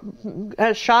Google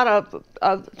has shot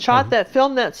that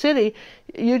filmed that city,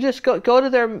 you just go to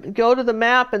the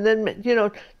map, and then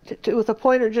with a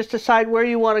pointer just decide where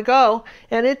you want to go,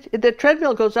 and the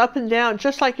treadmill goes up and down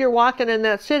just like you're walking in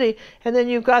that city, and then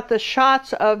you've got the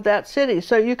shots of that city,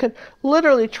 so you can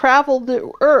literally travel the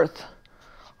earth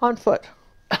on foot.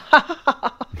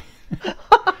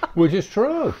 Which is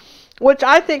true. Which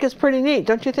I think is pretty neat.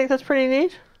 Don't you think that's pretty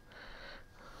neat?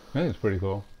 I think it's pretty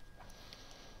cool.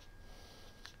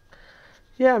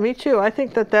 Yeah, me too. I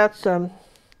think that's to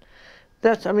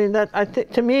me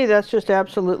that's just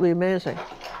absolutely amazing.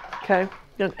 Okay,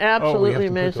 absolutely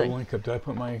amazing. Put the link up. Did I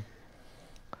put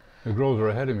the girls are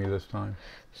ahead of me this time.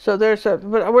 So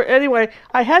anyway,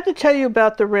 I had to tell you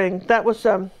about the ring.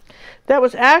 The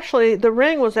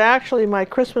ring was actually my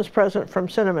Christmas present from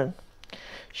Cinnamon.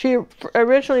 She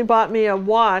originally bought me a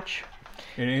watch,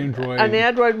 an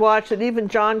Android watch that even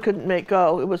John couldn't make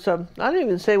go. It was I didn't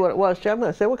even say what it was. I'm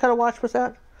going to say, what kind of watch was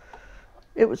that?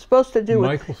 It was supposed to do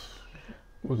with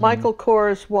Michael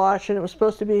Kors watch, and it was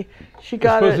supposed to be. She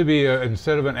got supposed to be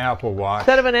instead of an Apple Watch.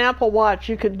 Instead of an Apple Watch,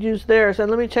 you could use theirs. And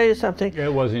let me tell you something.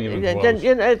 It wasn't even close.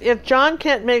 If John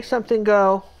can't make something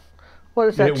go, what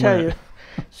does that tell you?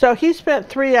 So he spent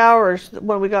 3 hours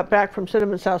when we got back from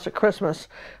Cinnamon's house at Christmas,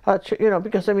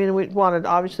 because I mean we wanted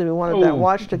that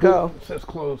watch to go. It says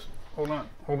closed. Hold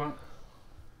on.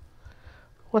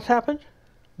 What's happened?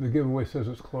 The giveaway says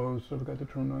it's closed, so I've got to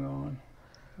turn that on.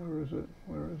 Where is it?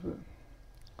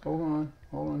 Hold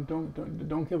on.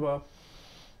 Don't give up.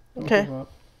 Okay.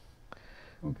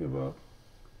 Don't give up.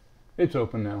 It's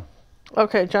open now.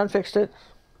 Okay, John fixed it.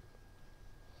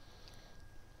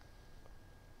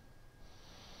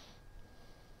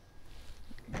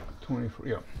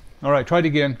 Yeah. All right, try it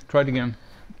again.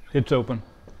 It's open.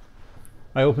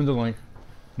 I opened the link.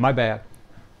 My bad.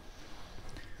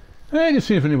 Just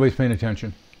see if anybody's paying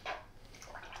attention.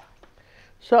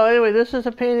 So anyway, this is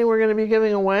a painting we're going to be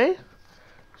giving away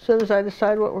as soon as I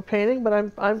decide what we're painting.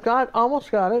 But I've almost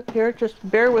got it here. Just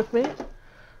bear with me.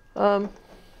 So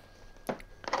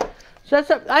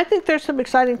I think there's some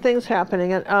exciting things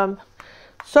happening, and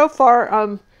so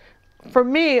far. For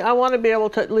me, I want to be able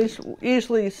to at least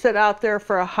easily sit out there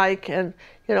for a hike and,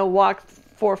 walk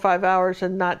 4 or 5 hours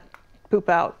and not poop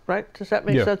out, right? Does that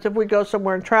make sense? If we go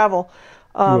somewhere and travel.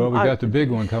 Well, we got the big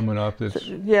one coming up.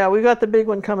 Yeah, we got the big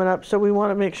one coming up, so we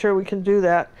want to make sure we can do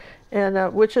that,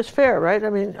 and which is fair, right? I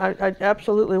mean, I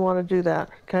absolutely want to do that,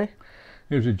 okay?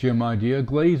 Here's a gym idea,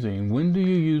 glazing. When do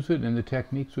you use it and the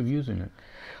techniques of using it?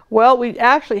 Well, we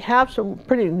actually have some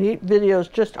pretty neat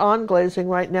videos just on glazing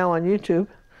right now on YouTube.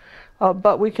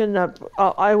 But we can.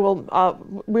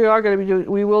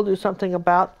 We will do something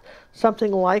about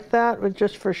something like that. But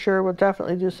just for sure, we'll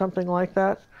definitely do something like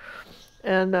that,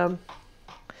 and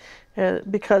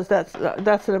because that's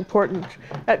an important.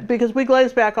 Because we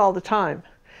glaze back all the time,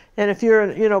 and if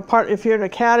you're if you're an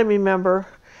Academy member,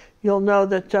 you'll know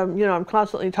that I'm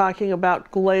constantly talking about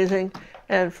glazing.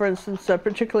 And for instance,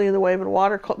 particularly in the Wave and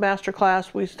Water Master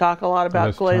Class, we talk a lot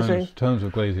about glazing. Tons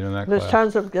of glazing in that class.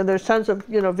 There's tons of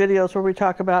videos where we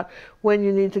talk about when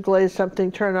you need to glaze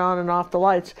something, turn on and off the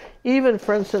lights. Even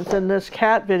for instance, in this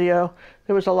cat video,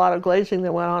 there was a lot of glazing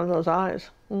that went on in those eyes.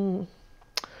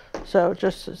 So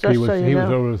just so you know. He was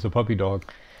over as a puppy dog.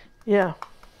 Yeah.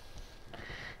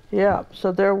 Yeah.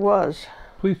 So there was.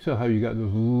 Please tell how you got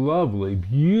those lovely,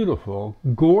 beautiful,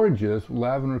 gorgeous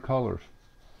lavender colors.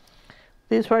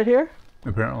 These right here?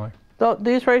 Apparently.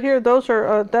 These right here, those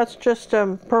are, that's just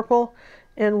purple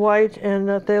and white and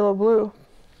phthalo blue.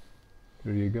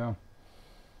 There you go.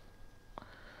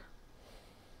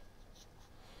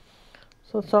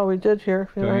 So that's all we did here.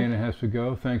 Diana has to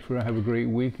go. Thanks have a great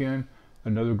weekend.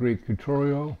 Another great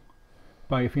tutorial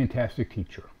by a fantastic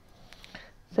teacher.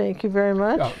 Thank you very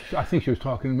much. Oh, I think she was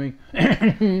talking to me.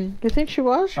 You think she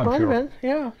was? She might have been.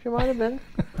 Yeah, she might have been.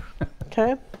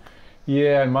 Okay.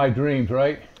 Yeah, in my dreams,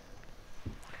 right?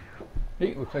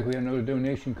 Hey, looks like we have another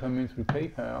donation coming in through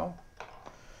PayPal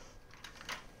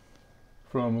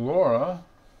from Laura.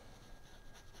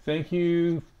 Thank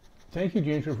you,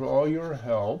 Ginger, for all your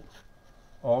help.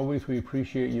 Always, we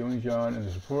appreciate you and John and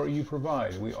the support you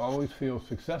provide. We always feel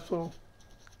successful,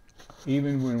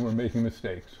 even when we're making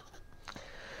mistakes.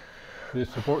 This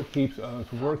support keeps us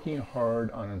working hard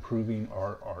on improving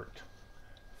our art.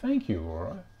 Thank you,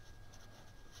 Laura.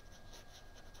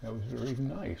 That was very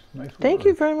nice. Thank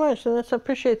you very much. And I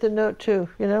appreciate the note too.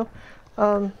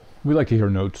 We like to hear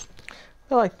notes.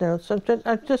 I like notes. I'm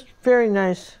just very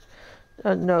nice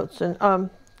notes.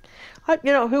 And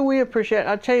who we appreciate.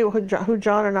 I'll tell you who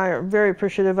John and I are very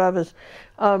appreciative of is,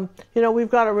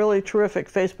 we've got a really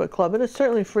terrific Facebook club, and it's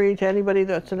certainly free to anybody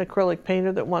that's an acrylic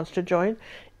painter that wants to join.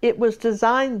 It was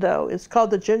designed, though, it's called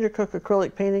the Ginger Cook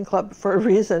Acrylic Painting Club for a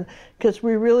reason, because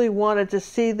we really wanted to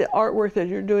see the artwork that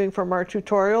you're doing from our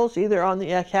tutorials, either on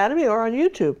the Academy or on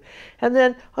YouTube. And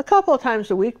then a couple of times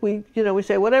a week, we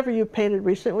say, whatever you painted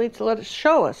recently, to let it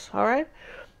show us, all right?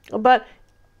 But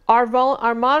our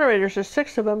moderators, there's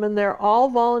 6 of them, and they're all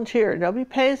volunteer. Nobody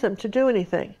pays them to do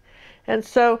anything. And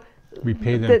so we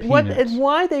pay them peanuts. And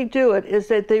why they do it is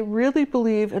that they really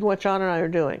believe in what John and I are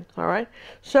doing, all right?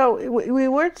 So we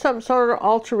weren't some sort of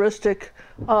altruistic,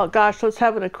 gosh, let's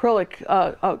have an acrylic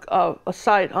a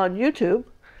site on YouTube,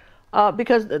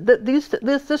 because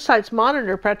this site's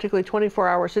monitored practically 24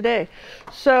 hours a day.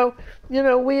 So,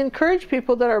 we encourage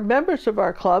people that are members of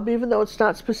our club, even though it's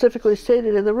not specifically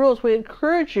stated in the rules, we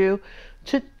encourage you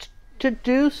to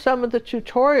do some of the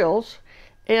tutorials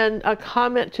and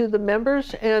comment to the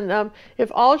members. And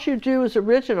if all you do is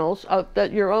originals,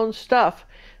 that your own stuff,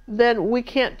 then we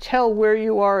can't tell where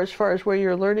you are as far as where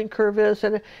your learning curve is.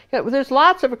 And there's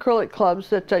lots of acrylic clubs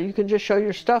that you can just show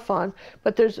your stuff on,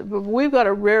 but we've got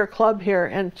a rare club here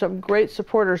and some great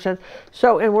supporters. And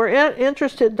we're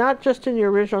interested not just in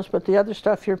your originals, but the other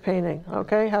stuff you're painting.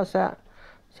 Okay, how's that?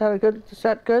 Is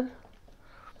that good?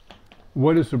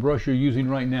 What is the brush you're using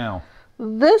right now?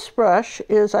 This brush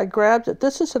is, I grabbed it.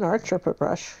 This is an art stripper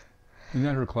brush. Isn't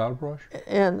that her cloud brush?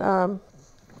 And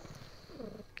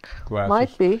Glasses.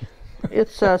 might be.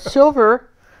 It's silver.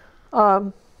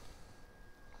 Got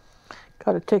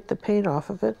to take the paint off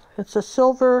of it. It's a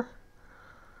silver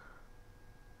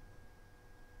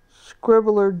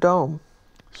scribbler dome.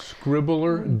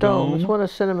 Scribbler dome? It's one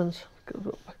of Cinnamon's.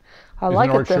 I it's like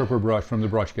an it. art stripper brush from the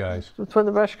Brush Guys. It's from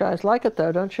the Brush Guys. Like it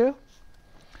though, don't you?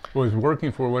 Well, it's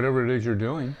working for whatever it is you're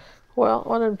doing.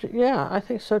 Well, yeah, I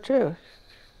think so too.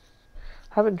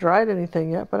 Haven't dried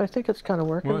anything yet, but I think it's kind of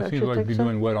working. Well, it seems like you're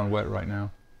doing wet on wet right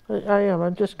now. I am.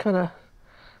 I'm just kind of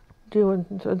doing.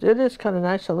 It is kind of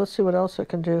nice. So let's see what else it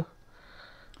can do.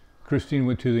 Christine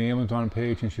went to the Amazon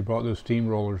page and she bought those steam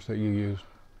rollers that you used.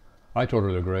 I told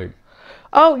her they're great.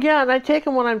 Oh yeah, and I take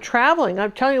them when I'm traveling.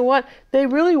 I'm telling you what, they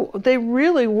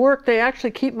really work. They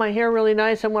actually keep my hair really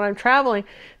nice, and when I'm traveling,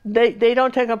 they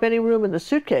don't take up any room in the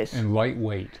suitcase. And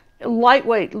lightweight.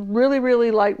 Lightweight,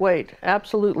 really lightweight.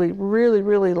 Absolutely,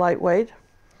 really lightweight.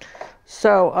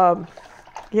 So,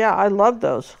 yeah, I love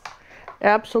those.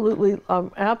 Absolutely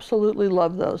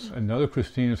love those. Another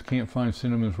Christine is can't find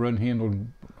Cinnamon's red-handled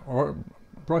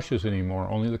brushes anymore.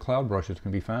 Only the cloud brushes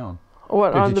can be found.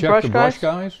 What, on Did you the check the Brush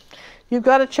Guys? You've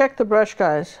got to check the Brush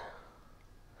Guys.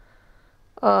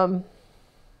 You've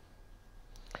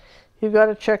got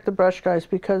to check the Brush Guys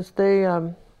because they.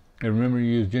 And remember, you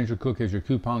use Ginger Cook as your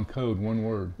coupon code. One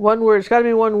word. One word. It's got to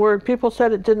be one word. People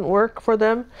said it didn't work for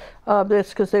them. That's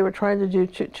because they were trying to do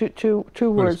two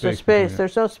words. The space.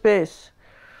 There's no space.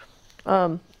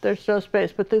 There's no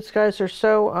space. But these guys are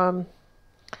so.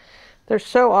 They're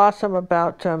so awesome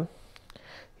about doing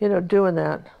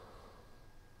that.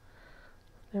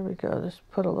 There we go. Just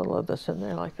put a little of this in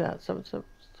there like that.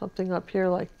 Something up here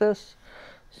like this.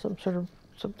 Something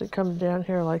coming down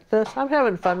here like this. I'm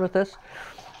having fun with this.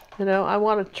 I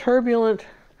want a turbulent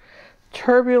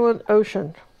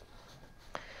ocean.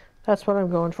 That's what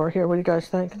I'm going for here. What do you guys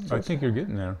think? I think you're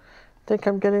getting there. Think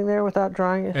I'm getting there without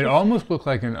drawing it? It almost looked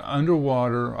like an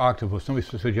underwater octopus. Somebody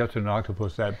suggested an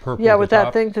octopus, that purple. Yeah, with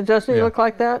that thing. Doesn't it look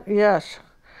like that? Yes.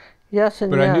 Yes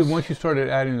and yes. But I knew once you started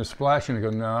adding the splashing, I go,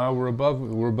 no, we're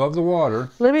above the water.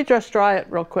 Let me just dry it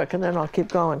real quick, and then I'll keep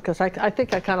going, because I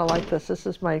think I kind of like this. This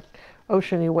is my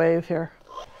oceany wave here.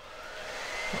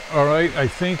 All right, I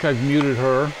think I've muted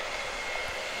her.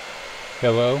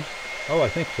 Hello? Oh, I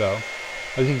think so.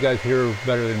 I think you guys hear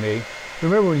better than me.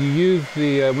 Remember, when you use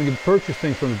when you purchase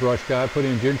things from the Brush Guy, put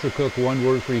in Ginger Cook, one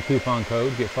word for your coupon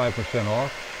code, get 5%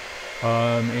 off.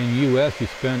 In U.S., you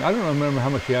spend, I don't remember how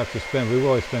much you have to spend. We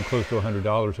always spend close to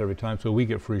 $100 every time, so we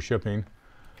get free shipping.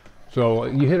 So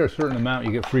you hit a certain amount,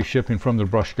 you get free shipping from the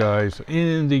Brush Guys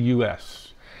in the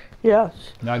U.S.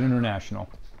 Yes. Not international,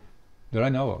 that I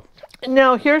know of.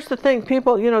 Now, here's the thing,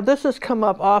 people, this has come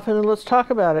up often, and let's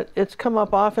talk about it. It's come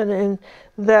up often in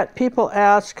that people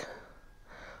ask,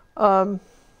 why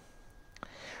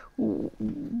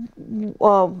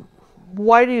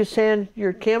do you sand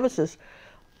your canvases?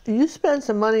 You spend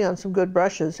some money on some good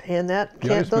brushes, and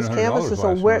those canvases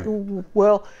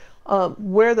will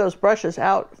wear those brushes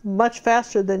out much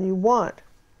faster than you want.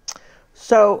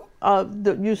 So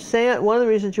you sand. One of the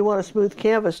reasons you want a smooth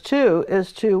canvas too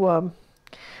is to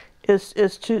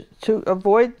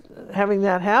avoid having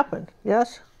that happen.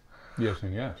 Yes. Yes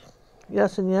and yes.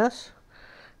 Yes and yes.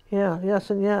 Yeah.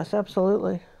 Yes and yes.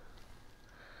 Absolutely.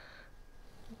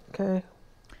 Okay.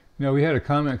 Now, we had a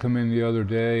comment come in the other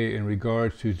day in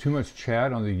regards to too much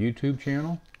chat on the YouTube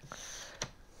channel.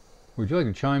 Would you like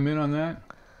to chime in on that?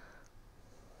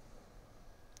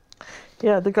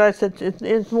 Yeah, the guy said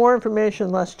it's more information,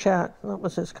 less chat. That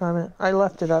was his comment. I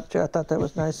left it up too. I thought that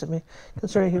was nice of me,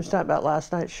 considering he was talking about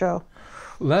last night's show.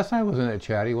 Last night wasn't that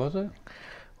chatty, was it?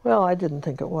 Well, I didn't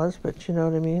think it was, but you know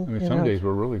what I mean. I mean, some days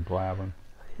we're really blabbing.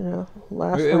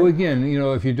 Last night. Again,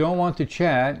 if you don't want to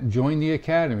chat, join the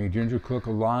Academy,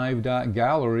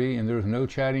 gingercooklive.gallery, and there's no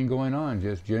chatting going on,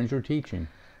 just Ginger teaching.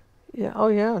 Yeah, oh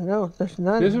yeah, no, there's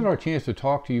none. This is our chance to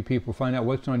talk to you people, find out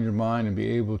what's on your mind, and be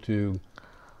able to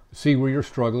see where you're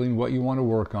struggling, what you want to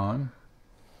work on.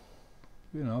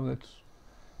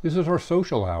 This is our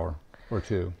social hour or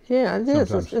two. Yeah, it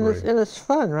is, and it's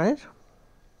fun, right?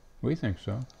 We think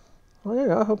so.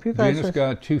 Well, I hope you guys. Janice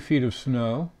got 2 feet of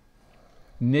snow.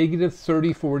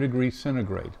 -34 degrees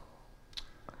centigrade.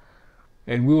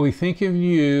 And we'll be thinking of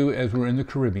you as we're in the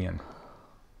Caribbean.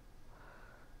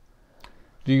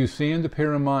 Do you sand the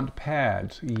Paramount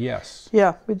pads? Yes.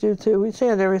 Yeah, we do too. We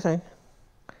sand everything.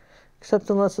 Except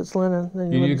unless it's linen.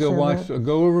 Then you need to go watch,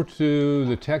 go over to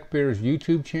the Tech Bears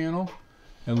YouTube channel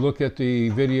and look at the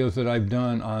videos that I've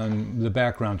done on the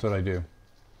backgrounds that I do.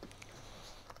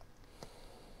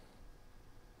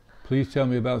 Please tell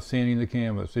me about sanding the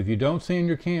canvas. If you don't sand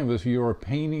your canvas, you're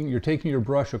taking your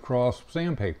brush across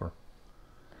sandpaper.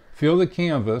 Feel the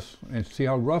canvas and see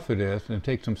how rough it is, and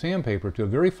take some sandpaper to a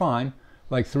very fine,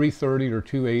 like 330 or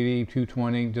 280,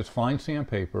 220, just fine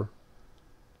sandpaper.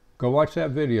 Go watch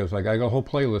that video. It's like I got a whole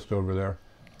playlist over there.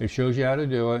 It shows you how to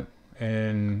do it,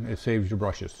 and it saves your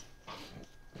brushes.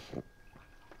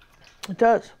 It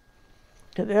does.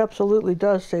 It absolutely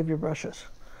does save your brushes.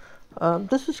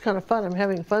 This is kind of fun. I'm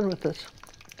having fun with this.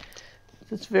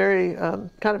 It's very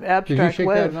kind of abstract. Did you shake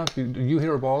that enough? Did you hit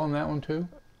a ball on that one too?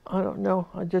 I don't know.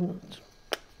 I didn't.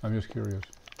 I'm just curious.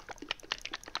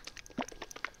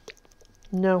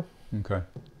 No. Okay.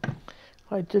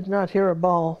 I did not hear a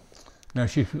ball. Now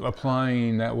she's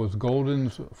applying, that was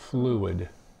Golden's fluid.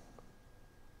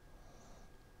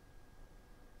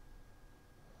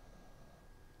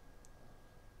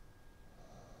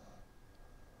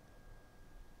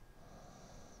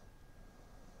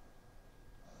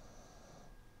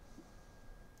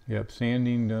 Yep,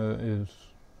 sanding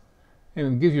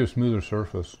it gives you a smoother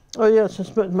surface. Oh yes,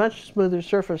 it's a much smoother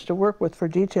surface to work with for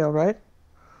detail, right?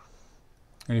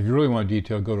 And if you really want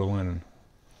detail, go to linen.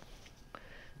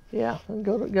 Yeah, and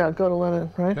go to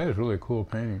linen, right? That is really a cool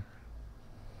painting.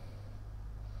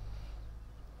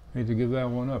 I need to give that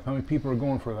one up. How many people are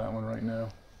going for that one right now?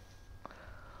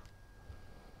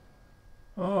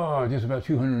 Oh, just about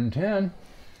 210.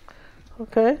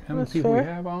 Okay, how many that's people fair. we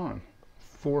have on?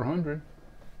 400.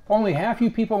 Only half you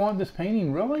people want this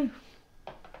painting, really?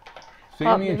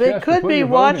 Sammy and they Chester, could put be your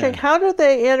vote watching. in. How do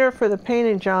they enter for the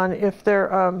painting, John? If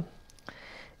they're on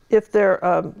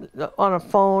a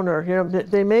phone, or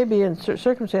they may be in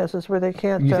circumstances where they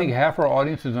can't. You think half our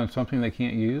audience is on something they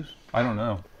can't use? I don't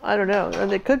know. I don't know,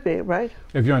 and they could be, right?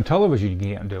 If you're on television,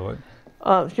 you can't do it.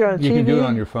 If you're on TV, you can do it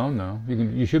on your phone, though.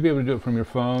 You should be able to do it from your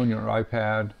phone, your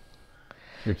iPad,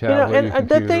 your tablet, and your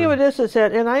computer. the thing of it is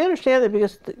that, and I understand that,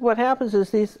 because what happens is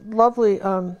these lovely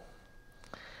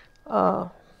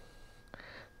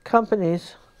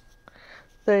companies,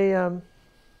 they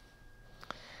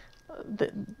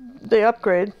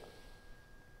upgrade,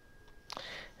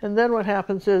 and then what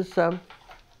happens is, I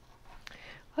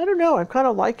don't know, I'm kind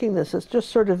of liking this. It's just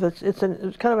sort of, it's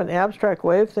kind of an abstract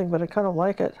wave thing, but I kind of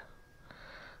like it.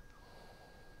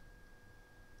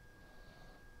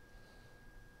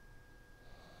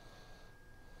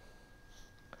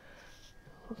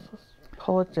 Let's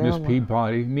pull it down. Miss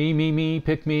Peabody, me,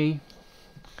 pick me.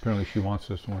 Apparently she wants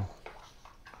this one.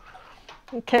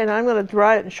 Okay, now I'm going to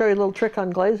dry it and show you a little trick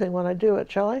on glazing when I do it,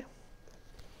 shall I?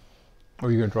 Oh,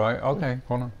 you're going to dry it? Okay,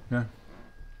 hold on. Yeah,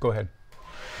 go ahead.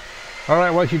 All right,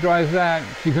 while she dries that,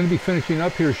 she's going to be finishing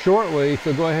up here shortly,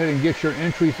 so go ahead and get your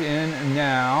entries in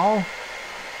now.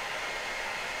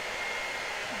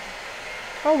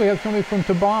 Oh, we have somebody from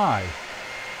Dubai.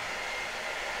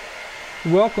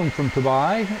 Welcome from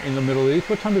Dubai in the Middle East.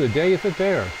 What time of the day is it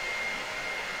there?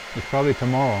 It's probably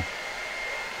tomorrow.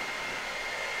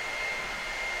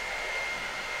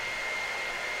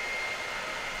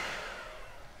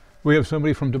 We have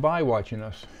somebody from Dubai watching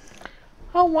us.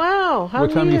 Oh, wow. How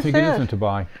what time do you think it it is in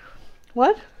Dubai?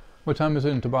 What? What time is it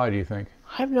in Dubai, do you think?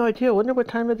 I have no idea. I wonder what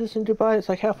time it is in Dubai. It's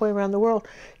like halfway around the world.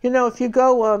 You know, if you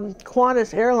go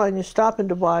Qantas airline, you stop in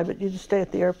Dubai, but you just stay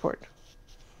at the airport.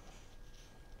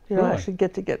 You don't actually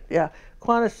get, yeah.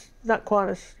 Qantas, not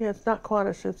Qantas. Yeah, it's not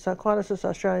Qantas. It's Qantas is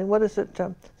Australian. What is it?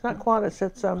 It's not Qantas.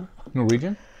 It's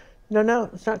Norwegian? No,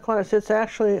 it's not Qantas. It's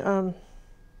actually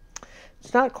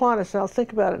it's not Qantas. I'll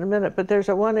think about it in a minute. But there's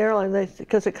one airline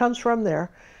because it comes from there.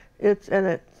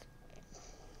 I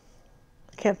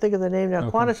can't think of the name now.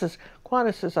 Okay.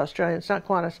 Qantas is Australian. It's not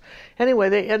Qantas. Anyway,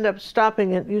 they end up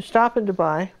stopping it. You stop in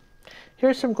Dubai.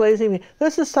 Here's some glazing.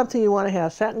 This is something you want to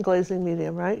have, satin glazing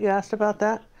medium, right? You asked about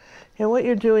that? And what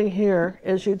you're doing here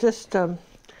is you just, I'm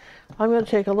going to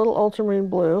take a little ultramarine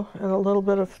blue and a little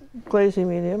bit of glazing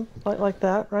medium, like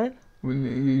that, right?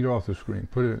 You're off the screen.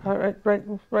 Put it. All right,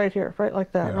 right here, right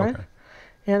like that, yeah, right? Okay.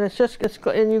 And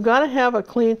and you've got to have a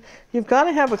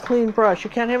clean brush.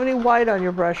 You can't have any white on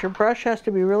your brush. Your brush has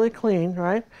to be really clean,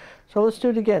 right? So let's do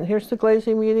it again. Here's the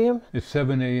glazing medium. It's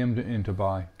 7 a.m. in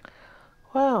Dubai.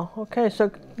 Wow. Okay, so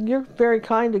you're very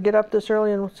kind to get up this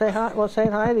early and say hi. Well,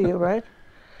 saying hi to you, right?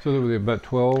 So there were about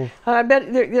 12. I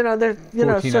bet they're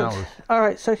 14 hours. All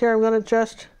right. So here I'm going to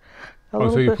just Oh,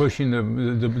 so you're pushing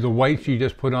the whites you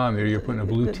just put on there, you're putting a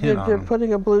blue tint on them. You're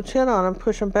putting a blue tint on them,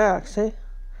 push them back, see?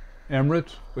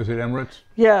 Emirates? Was it Emirates?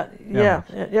 Yeah,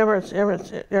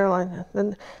 Emirates airline.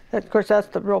 And of course, that's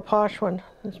the real posh one.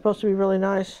 It's supposed to be really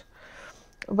nice.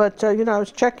 But, you know, I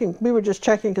was checking, we were just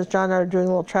checking because John and I are doing a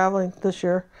little traveling this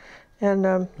year. And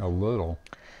a little.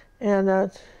 And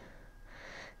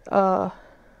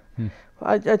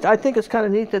I think it's kind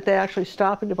of neat that they actually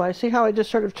stop in Dubai. See how I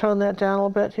just sort of toned that down a little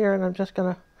bit here, and I'm just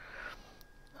going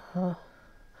to...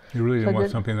 You really didn't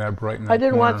want something that bright in that I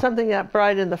didn't corner. want something that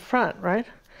bright in the front, right?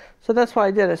 So that's why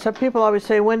I did it. Some people always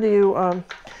say, when do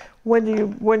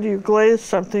you glaze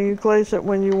something? You glaze it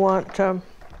when you want...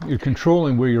 you're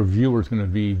controlling where your viewer's going to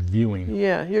be viewing.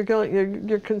 Yeah,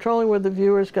 you're controlling where the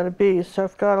viewer's going to be. So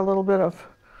I've got a little bit of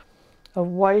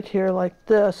white here like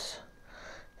this.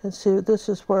 And see, this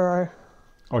is where I...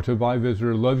 Our Dubai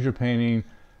visitor loves your painting.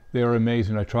 They are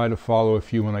amazing. I try to follow a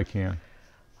few when I can.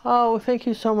 Oh, thank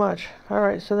you so much. All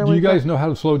right, so then do you guys know how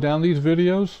to slow down these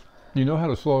videos? You know how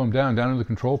to slow them down. Down in the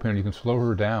control panel, you can slow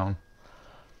her down.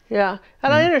 Yeah,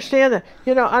 and I understand that.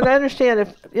 You know, and I understand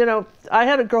if, you know, I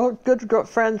had a good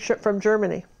friend from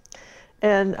Germany,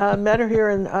 and met her here,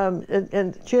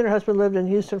 and she and her husband lived in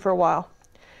Houston for a while.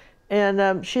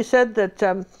 And she said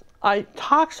that I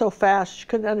talk so fast, she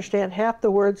couldn't understand half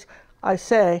the words I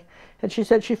say. And she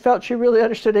said she felt she really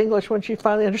understood English when she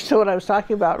finally understood what I was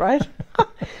talking about, right?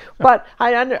 But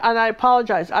and I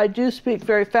apologize. I do speak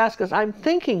very fast because I'm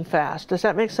thinking fast. Does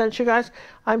that make sense, you guys?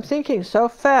 I'm thinking so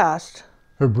fast.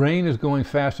 Her brain is going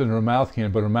faster than her mouth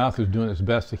can, but her mouth is doing its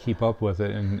best to keep up with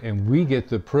it. And we get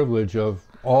the privilege of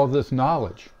all this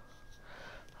knowledge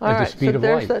at the speed of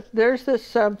light. There's this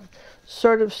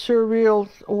sort of surreal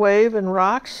wave and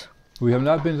rocks. We have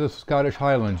not been to the Scottish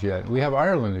Highlands yet. We have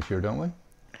Ireland this year, don't we?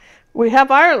 We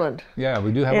have Ireland. Yeah,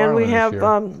 we do have Ireland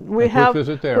this year.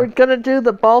 Visit there. We're going to do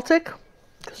the Baltic.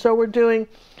 So we're doing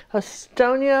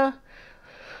Estonia,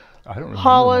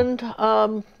 Holland,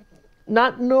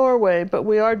 not Norway, but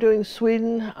we are doing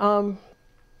Sweden.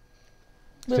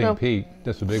 St. Pete,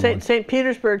 that's a big one. St.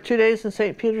 Petersburg, 2 days in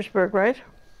St. Petersburg, right?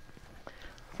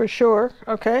 For sure.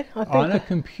 Okay. I think on a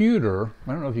computer,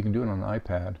 I don't know if you can do it on an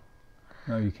iPad.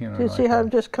 No, you can't. Do you see how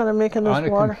I'm just kind of making this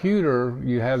water? On a computer,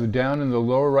 you have down in the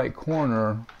lower right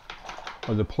corner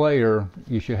of the player,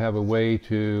 you should have a way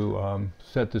to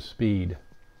set the speed.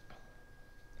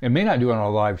 It may not do it on a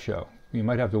live show. You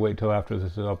might have to wait till after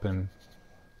this is up and...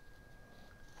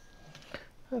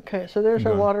 Okay, so there's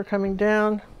our water coming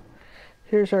down.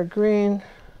 Here's our green.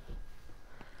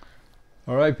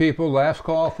 All right, people, last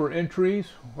call for entries.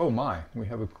 Oh my, we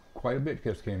have quite a bit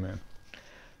just came in.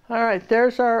 All right,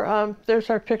 there's our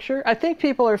picture. I think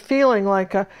people are feeling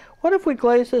like, what if we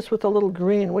glaze this with a little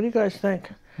green? What do you guys think?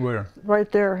 Where?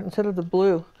 Right there, instead of the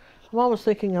blue. I'm almost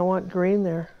thinking I want green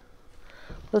there.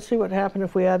 Let's see what happened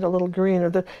if we add a little green. Or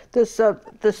this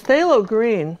phthalo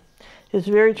green is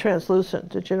very translucent.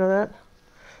 Did you know that?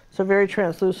 It's a very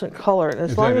translucent color.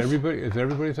 Is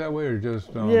everybody's that way, or just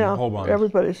yeah,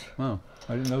 everybody's. Oh,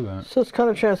 I didn't know that. So it's kind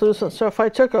of translucent. So if I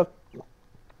took a...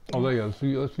 Oh, there you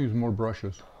go. Let's use more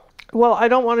brushes. Well, I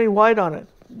don't want any white on it.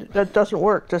 That doesn't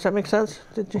work. Does that make sense?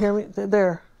 Did you hear me?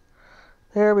 There.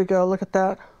 There we go. Look at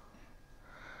that.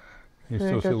 You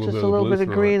still see a just a little bit of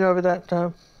green over that.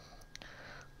 There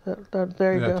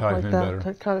you go. Ties in better.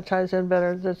 That kind of ties in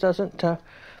better. That doesn't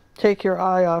take your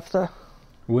eye off the...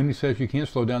 Wendy says you can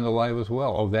slow down the live as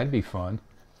well. Oh, that'd be fun.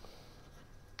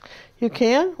 You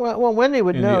can? Well, Wendy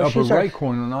would know. In the upper right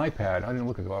corner on an iPad. I didn't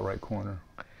look at the right corner.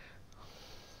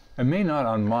 It may not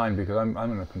on mine because I'm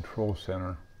in a control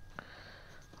center.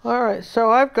 All right, so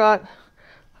I've got...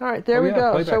 All right, there we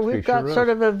go. So we've got sort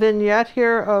of a vignette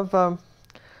here of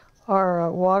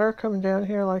our water coming down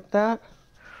here like that.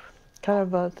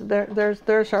 Kind of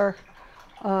there's our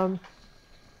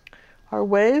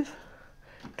wave.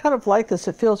 Kind of like this.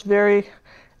 It feels very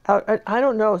I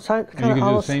don't know. It's kind of you can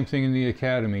do the same thing in the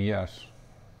Academy, yes.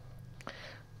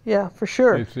 Yeah, for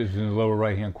sure. It's in the lower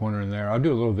right-hand corner in there. I'll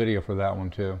do a little video for that one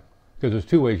too, because there's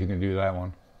two ways you can do that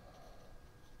one.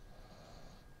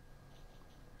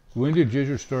 When did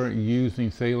Ginger start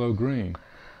using phthalo green?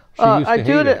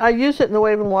 I use it in the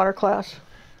wave and water class.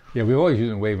 Yeah, we've always used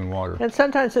it in wave and water. And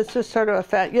sometimes it's just sort of a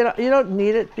fat. You don't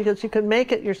need it because you can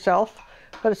make it yourself,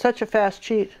 but it's such a fast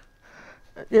cheat.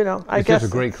 You know, I guess. It's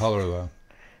just a great color, though.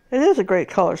 It is a great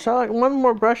color. So like one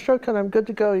more brush stroke and I'm good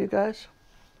to go, you guys.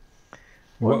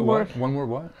 One more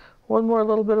what? One more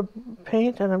little bit of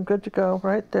paint and I'm good to go.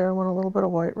 Right there. I want a little bit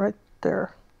of white right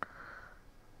there.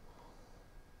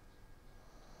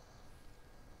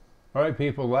 All right,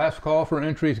 people. Last call for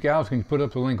entries. Gals, can you put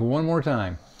up the link one more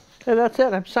time? And that's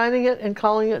it. I'm signing it and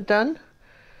calling it done.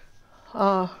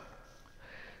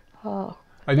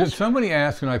 Somebody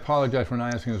asked, and I apologize for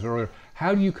not asking this earlier,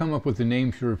 how do you come up with the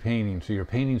names for your paintings? Do your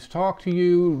paintings talk to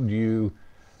you? Do you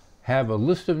have a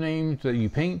list of names that you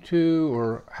paint to?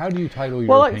 Or how do you title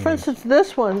your paintings? For instance,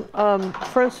 this one,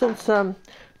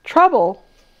 Trouble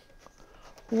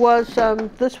was,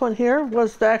 this one here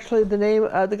was actually the name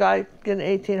the guy in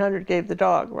 1800 gave the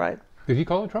dog, right? Did he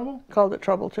call it Trouble? Called it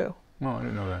Trouble, too. Oh, I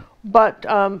didn't know that. But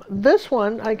this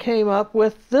one, I came up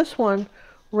with this one.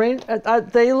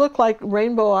 They look like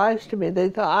rainbow eyes to me.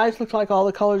 The eyes look like all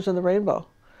the colors in the rainbow.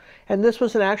 And this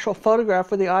was an actual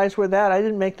photograph where the eyes were that. I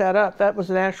didn't make that up. That was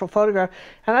an actual photograph.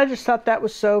 And I just thought that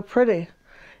was so pretty.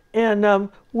 And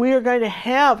we are going to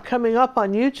have coming up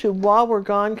on YouTube while we're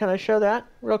gone. Can I show that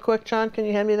real quick, John? Can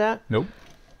you hand me that? Nope.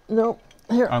 Nope.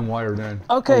 Here. I'm wired in.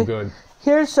 Okay. Oh, good.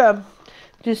 Here's, do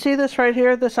you see this right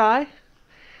here, this eye?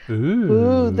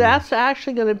 Ooh. That's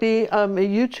actually going to be a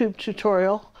YouTube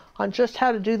tutorial on just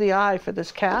how to do the eye for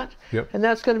this cat. Yep. And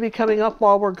that's going to be coming up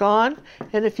while we're gone.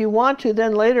 And if you want to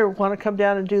then later want to come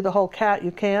down and do the whole cat,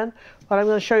 you can. But I'm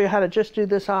going to show you how to just do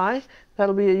this eye.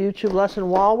 That'll be a YouTube lesson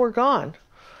while we're gone.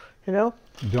 You know?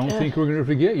 Don't think we're going to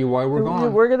forget you while we're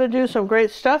gone. We're going to do some great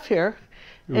stuff here.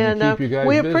 And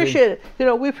we appreciate it. You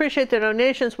know, we appreciate the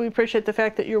donations. We appreciate the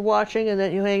fact that you're watching and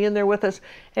that you hang in there with us.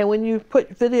 And when you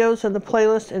put videos in the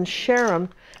playlist and share them,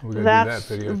 that's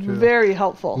very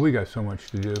helpful. We got so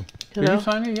much to do. Did you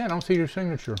sign it? Yeah, I don't see your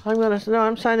signature.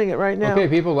 I'm signing it right now. Okay,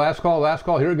 people, last call, last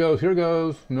call. Here it goes, here it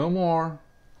goes. No more.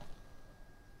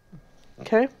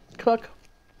 Okay, click.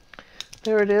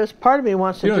 There it is. Part of me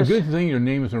wants to just... You know, a good thing your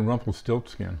name is in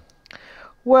Rumpelstiltskin.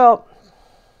 Well,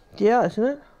 yeah, isn't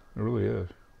it? It really is.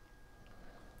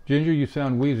 Ginger, you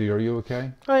sound wheezy. Are you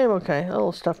okay? I am okay. A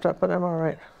little stuffed up, but I'm all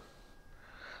right.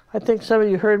 I think some of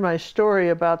you heard my story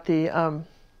about the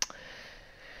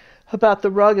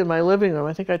rug in my living room.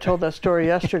 I think I told that story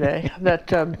yesterday.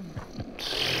 That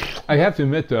I have to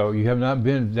admit, though, you have not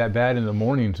been that bad in the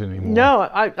mornings anymore. No,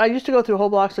 I used to go through whole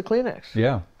blocks of Kleenex.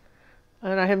 Yeah.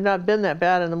 And I have not been that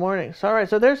bad in the mornings. All right,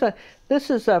 so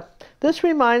this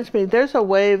reminds me, there's a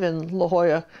wave in La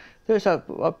Jolla. There's a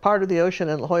part of the ocean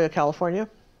in La Jolla, California.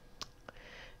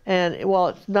 And while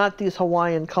it's not these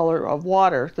Hawaiian color of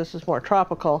water, this is more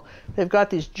tropical, they've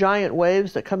got these giant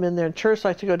waves that come in there, and tourists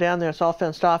like to go down there. It's all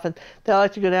fenced off, and they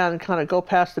like to go down and kind of go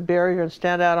past the barrier and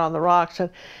stand out on the rocks. And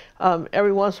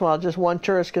every once in a while, just one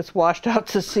tourist gets washed out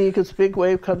to sea because a big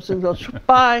wave comes in and goes,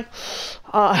 bye.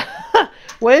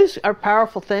 Waves are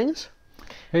powerful things.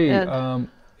 Hey,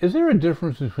 is there a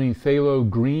difference between phthalo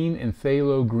green and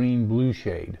phthalo green blue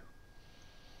shade?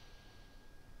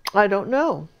 I don't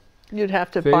know. You'd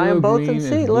have to buy them both and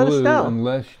see. Let us know.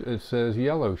 Unless it says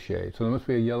yellow shade. So there must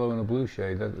be a yellow and a blue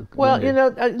shade. Well, you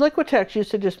know, Liquitex used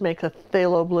to just make a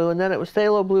phthalo blue, and then it was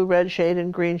phthalo blue red shade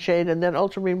and green shade, and then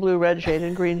ultramarine blue red shade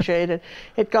and green shade, and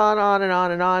it gone on and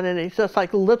on and on, and it's just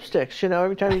like lipsticks, you know.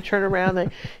 Every time you turn around,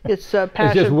 it's passion purple.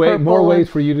 It's just more ways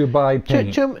for you to buy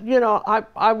paint. You know,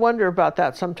 I wonder about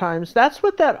that sometimes. That's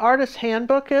what that artist's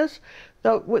handbook is.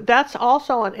 That's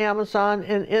also on Amazon,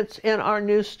 and it's in our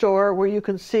new store where you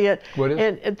can see it. What is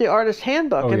it? And the artist's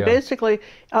handbook. And basically,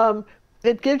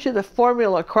 it gives you the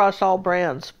formula across all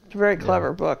brands. It's a very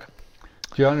clever book.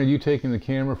 John, are you taking the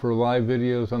camera for live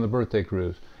videos on the birthday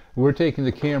cruise? We're taking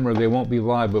the camera. They won't be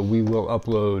live, but we will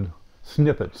upload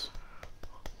snippets.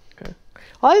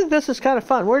 Well, I think this is kind of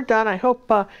fun. We're done. I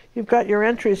hope you've got your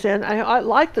entries in. I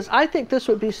like this. I think this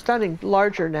would be stunning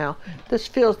larger now. This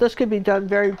could be done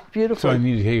very beautifully. So I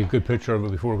need to take a good picture of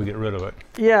it before we get rid of it.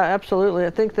 Yeah, absolutely.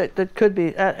 I think that could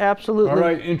be absolutely. All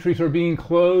right, entries are being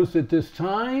closed at this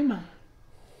time.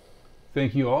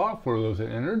 Thank you all for those that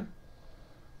entered.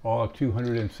 All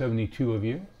 272 of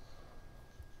you.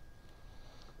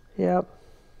 Yep.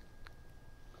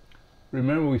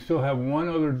 Remember, we still have one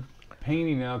other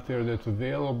painting out there that's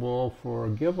available for a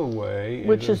giveaway,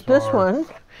 which is this one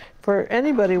for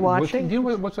anybody watching. Do you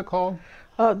know what's it called?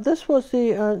 This was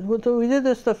we did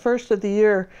this the first of the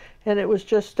year, and it was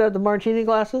just the martini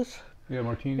glasses. Yeah,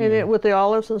 martini. And with the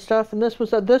olives and stuff. And this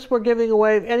was this we're giving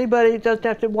away. Anybody doesn't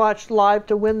have to watch live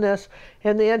to win this,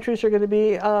 and the entries are going to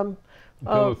be until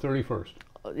the 31st.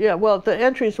 Yeah, well, the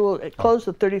entries will close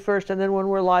the 31st, and then when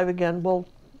we're live again, we'll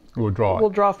draw it. We'll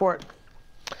draw for it.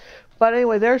 But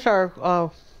anyway, there's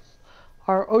our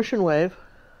ocean wave,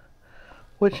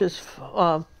 which is,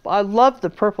 I love the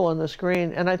purple and this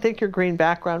green, and I think your green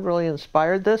background really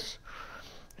inspired this.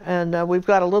 And we've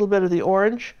got a little bit of the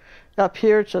orange up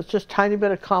here, so it's just a tiny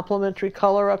bit of complementary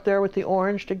color up there with the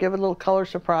orange to give it a little color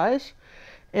surprise.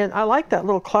 And I like that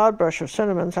little cloud brush of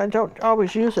Cinnamon's. I don't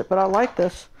always use it, but I like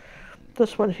this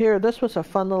this one here. This was a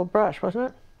fun little brush, wasn't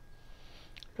it?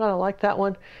 I like that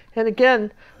one. And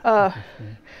again,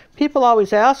 people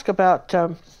always ask about,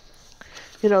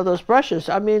 you know, those brushes.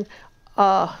 I mean,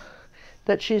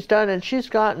 that she's done, and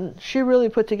she really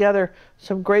put together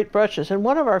some great brushes. And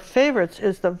one of our favorites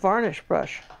is the varnish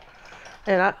brush.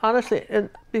 And honestly,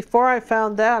 before I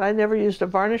found that, I never used a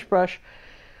varnish brush.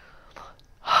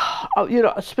 You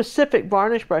know, a specific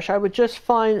varnish brush. I would just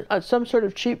find some sort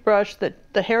of cheap brush that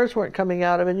the hairs weren't coming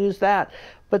out of and use that.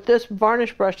 But this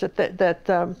varnish brush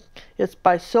that it's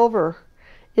by Silver,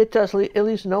 it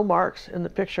leaves no marks in the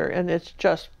picture, and it's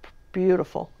just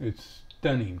beautiful. It's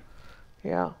stunning.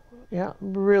 Yeah, yeah,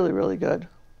 really, really good.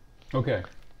 Okay,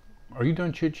 are you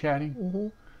done chit-chatting? Mm-hmm.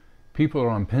 People are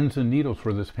on pins and needles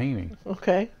for this painting.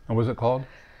 Okay. And what's it called?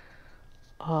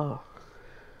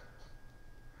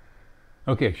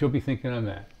 Okay, she'll be thinking on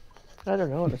that. I don't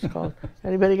know what it's called.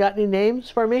 Anybody got any names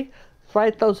for me?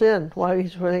 Write those in while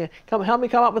he's thinking. Help me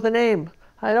come up with a name.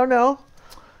 I don't know.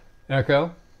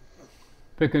 Echo,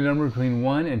 pick a number between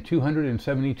 1 and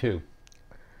 272.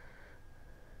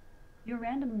 Your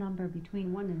random number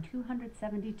between 1 and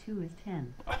 272 is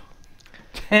 10.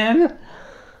 10?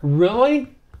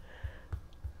 Really?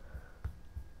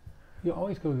 You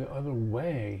always go the other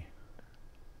way.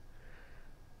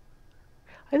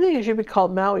 I think it should be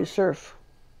called Maui Surf.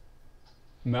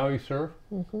 Maui Surf?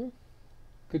 Mm-hmm.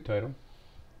 Good title.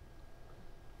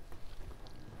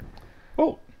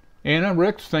 Oh, Anna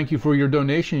Ricks, thank you for your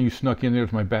donation. You snuck in there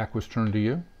as my back was turned to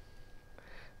you.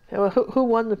 Yeah, well, who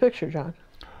won the picture, John?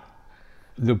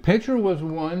 The picture was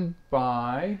won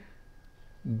by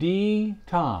D.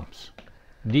 Toms.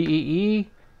 D-E-E-T-O-M-S.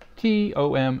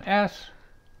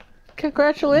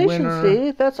 Congratulations,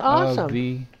 Dee. That's awesome. Of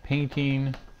the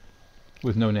painting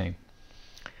with no name.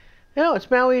 No,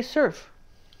 it's Maui Surf.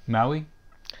 Maui?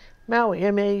 Maui,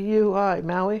 M-A-U-I,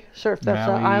 Maui Surf. That's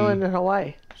Maui an island in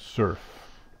Hawaii. Surf.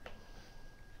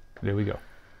 There we go.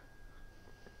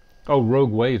 Oh,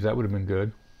 Rogue Waves, that would have been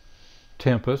good.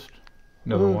 Tempest,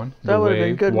 another one. That would have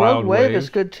been good. Rogue Wave is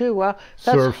good too. Wow.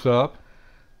 Surf's Up.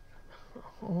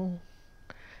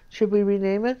 Should we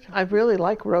rename it? I really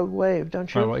like Rogue Wave,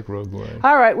 don't you? I like Rogue Wave.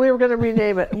 All right, we were going to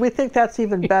rename it. We think that's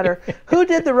even better. Who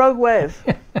did the Rogue Wave?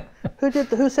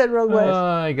 Who said Rogue Wave?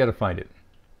 I got to find it.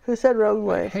 Who said Rogue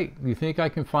Wave? Hey, you think I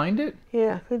can find it?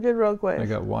 Yeah, who did Rogue Wave? I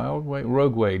got Wild Wave.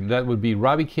 Rogue Wave. That would be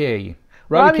Robbie K.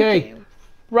 Robbie K.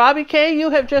 Robbie K, you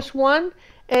have just won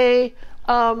a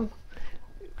what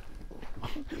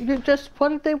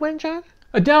did they win, John?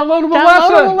 A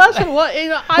downloadable lesson. Well, you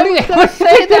know, I was going to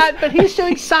say that, but he's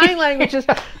doing sign languages,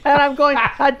 and I'm going,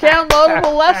 a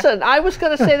downloadable lesson. I was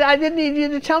going to say that. I didn't need you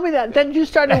to tell me that. Then you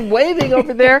started waving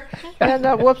over there, and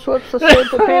whoops, let's save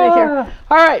the painting here.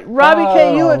 All right, Robbie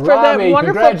K, you for Robbie, that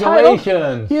wonderful congratulations.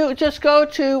 title. You just go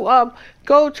to our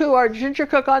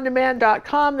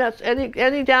gingercookondemand.com. That's any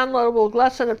downloadable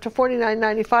lesson up to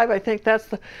 $49.95. I think that's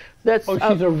the. Oh,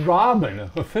 she's a Robin,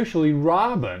 officially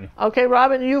Robin. Okay,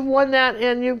 Robin, you've won that,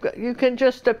 and you can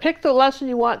just pick the lesson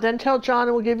you want, then tell John,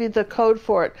 and we'll give you the code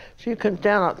for it, so you can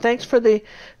download. Thanks for the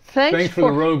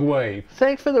Rogue Wave.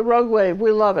 Thanks for the Rogue Wave.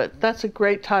 We love it. That's a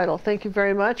great title. Thank you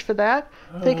very much for that.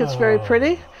 I think it's very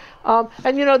pretty.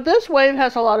 And you know, this wave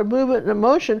has a lot of movement and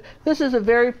emotion. This is a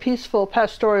very peaceful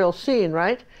pastoral scene,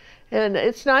 right? And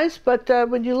it's nice, but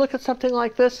when you look at something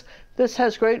like this, this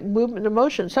has great movement and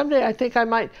emotion. Someday I think I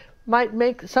might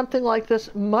make something like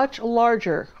this much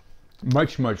larger.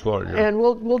 Much larger. And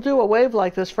we'll do a wave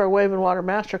like this for a Wave and Water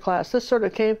Masterclass. This sort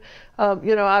of came,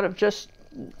 you know, out of just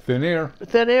thin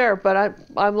air. But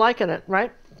I'm liking it,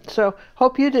 right? So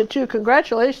hope you did too.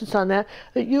 Congratulations on that.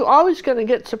 You're always going to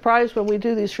get surprised when we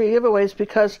do these free giveaways,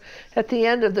 because at the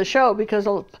end of the show, because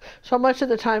so much of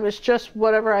the time it's just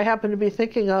whatever I happen to be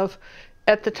thinking of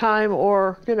at the time,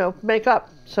 or you know, make up.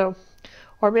 So.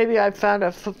 Or maybe I found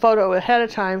a photo ahead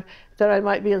of time that I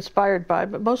might be inspired by.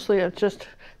 But mostly it's just,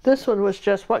 this one was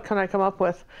just, what can I come up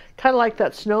with? Kind of like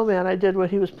that snowman I did when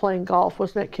he was playing golf.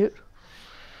 Wasn't that cute?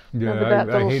 Yeah,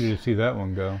 I hated to see that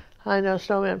one go. I know,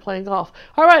 snowman playing golf.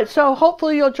 All right, so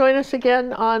hopefully you'll join us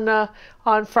again on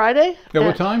Friday. At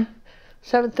what time?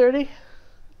 7:30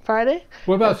 Friday.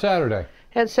 What about Saturday?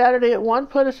 And Saturday at 1,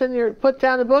 put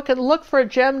down the book and look for a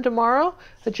gem tomorrow,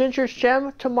 a Ginger's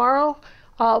Gem tomorrow.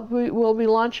 We will be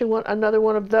launching another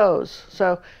one of those.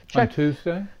 So check. On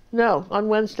Tuesday? No, on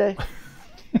Wednesday.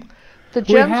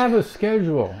 We have a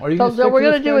schedule. Are you so we're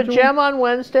going to do a gem on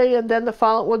Wednesday, and then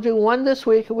we'll do one this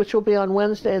week, which will be on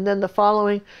Wednesday, and then the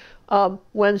following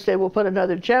Wednesday we'll put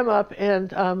another gem up,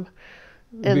 and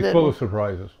Be full of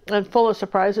surprises. And full of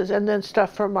surprises, and then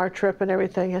stuff from our trip and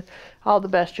everything. And all the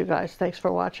best, you guys. Thanks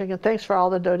for watching, and thanks for all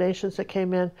the donations that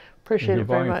came in. Appreciate it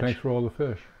very much. Thanks for all the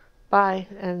fish. Bye,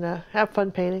 and have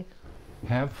fun painting.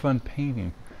 Have fun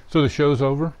painting. So the show's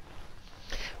over?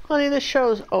 Honey, the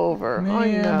show's over. Man.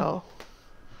 I know.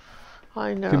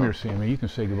 I know. Come here, Sammy. You can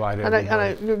say goodbye to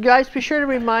everybody. You guys, be sure to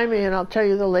remind me, and I'll tell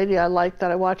you the lady I like that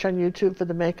I watch on YouTube for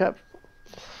the makeup.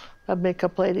 A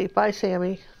makeup lady. Bye,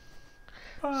 Sammy.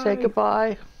 Bye. Say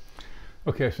goodbye.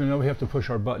 Okay, so now we have to push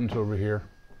our buttons over here.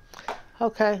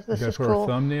 Okay, this is cool. Put our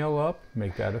thumbnail up,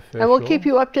 make that official. And we'll keep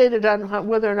you updated on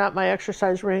whether or not my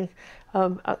exercise ring,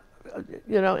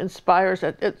 inspires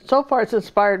it. So far, it's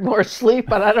inspired more sleep,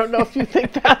 but I don't know if you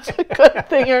think that's a good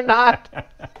thing or not.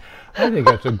 I think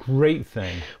that's a great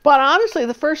thing. But honestly,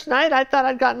 the first night, I thought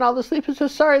I'd gotten all the sleep. I said,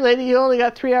 sorry, lady, you only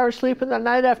got 3 hours sleep. And the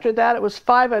night after that, it was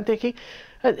 5, I'm thinking.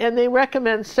 And they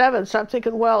recommend 7, so I'm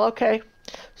thinking, well, okay.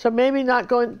 So maybe not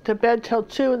going to bed till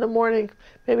 2 in the morning.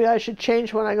 Maybe I should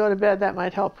change when I go to bed. That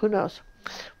might help. Who knows?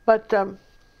 But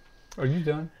are you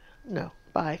done? No.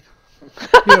 Bye.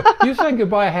 You said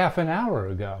goodbye half an hour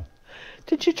ago.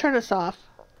 Did you turn us off?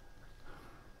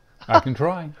 I can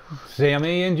try.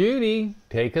 Sammy and Judy,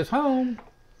 take us home.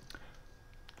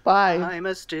 Bye. I'm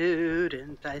a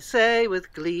student, I say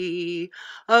with glee,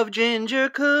 of Ginger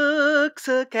Cook's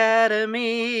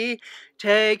Academy.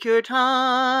 Take your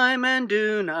time and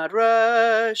do not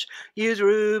rush. Use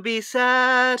ruby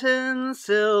satin,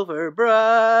 silver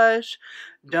brush.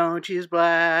 Don't use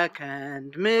black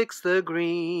and mix the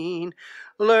green.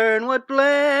 Learn what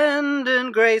blend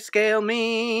and grayscale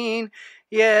mean.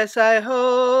 Yes, I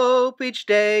hope each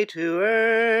day to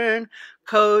earn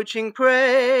coaching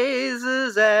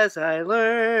praises as I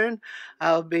learn.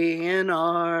 I'll be an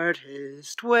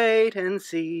artist, wait and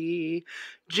see.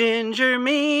 Ginger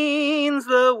means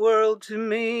the world to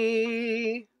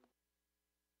me.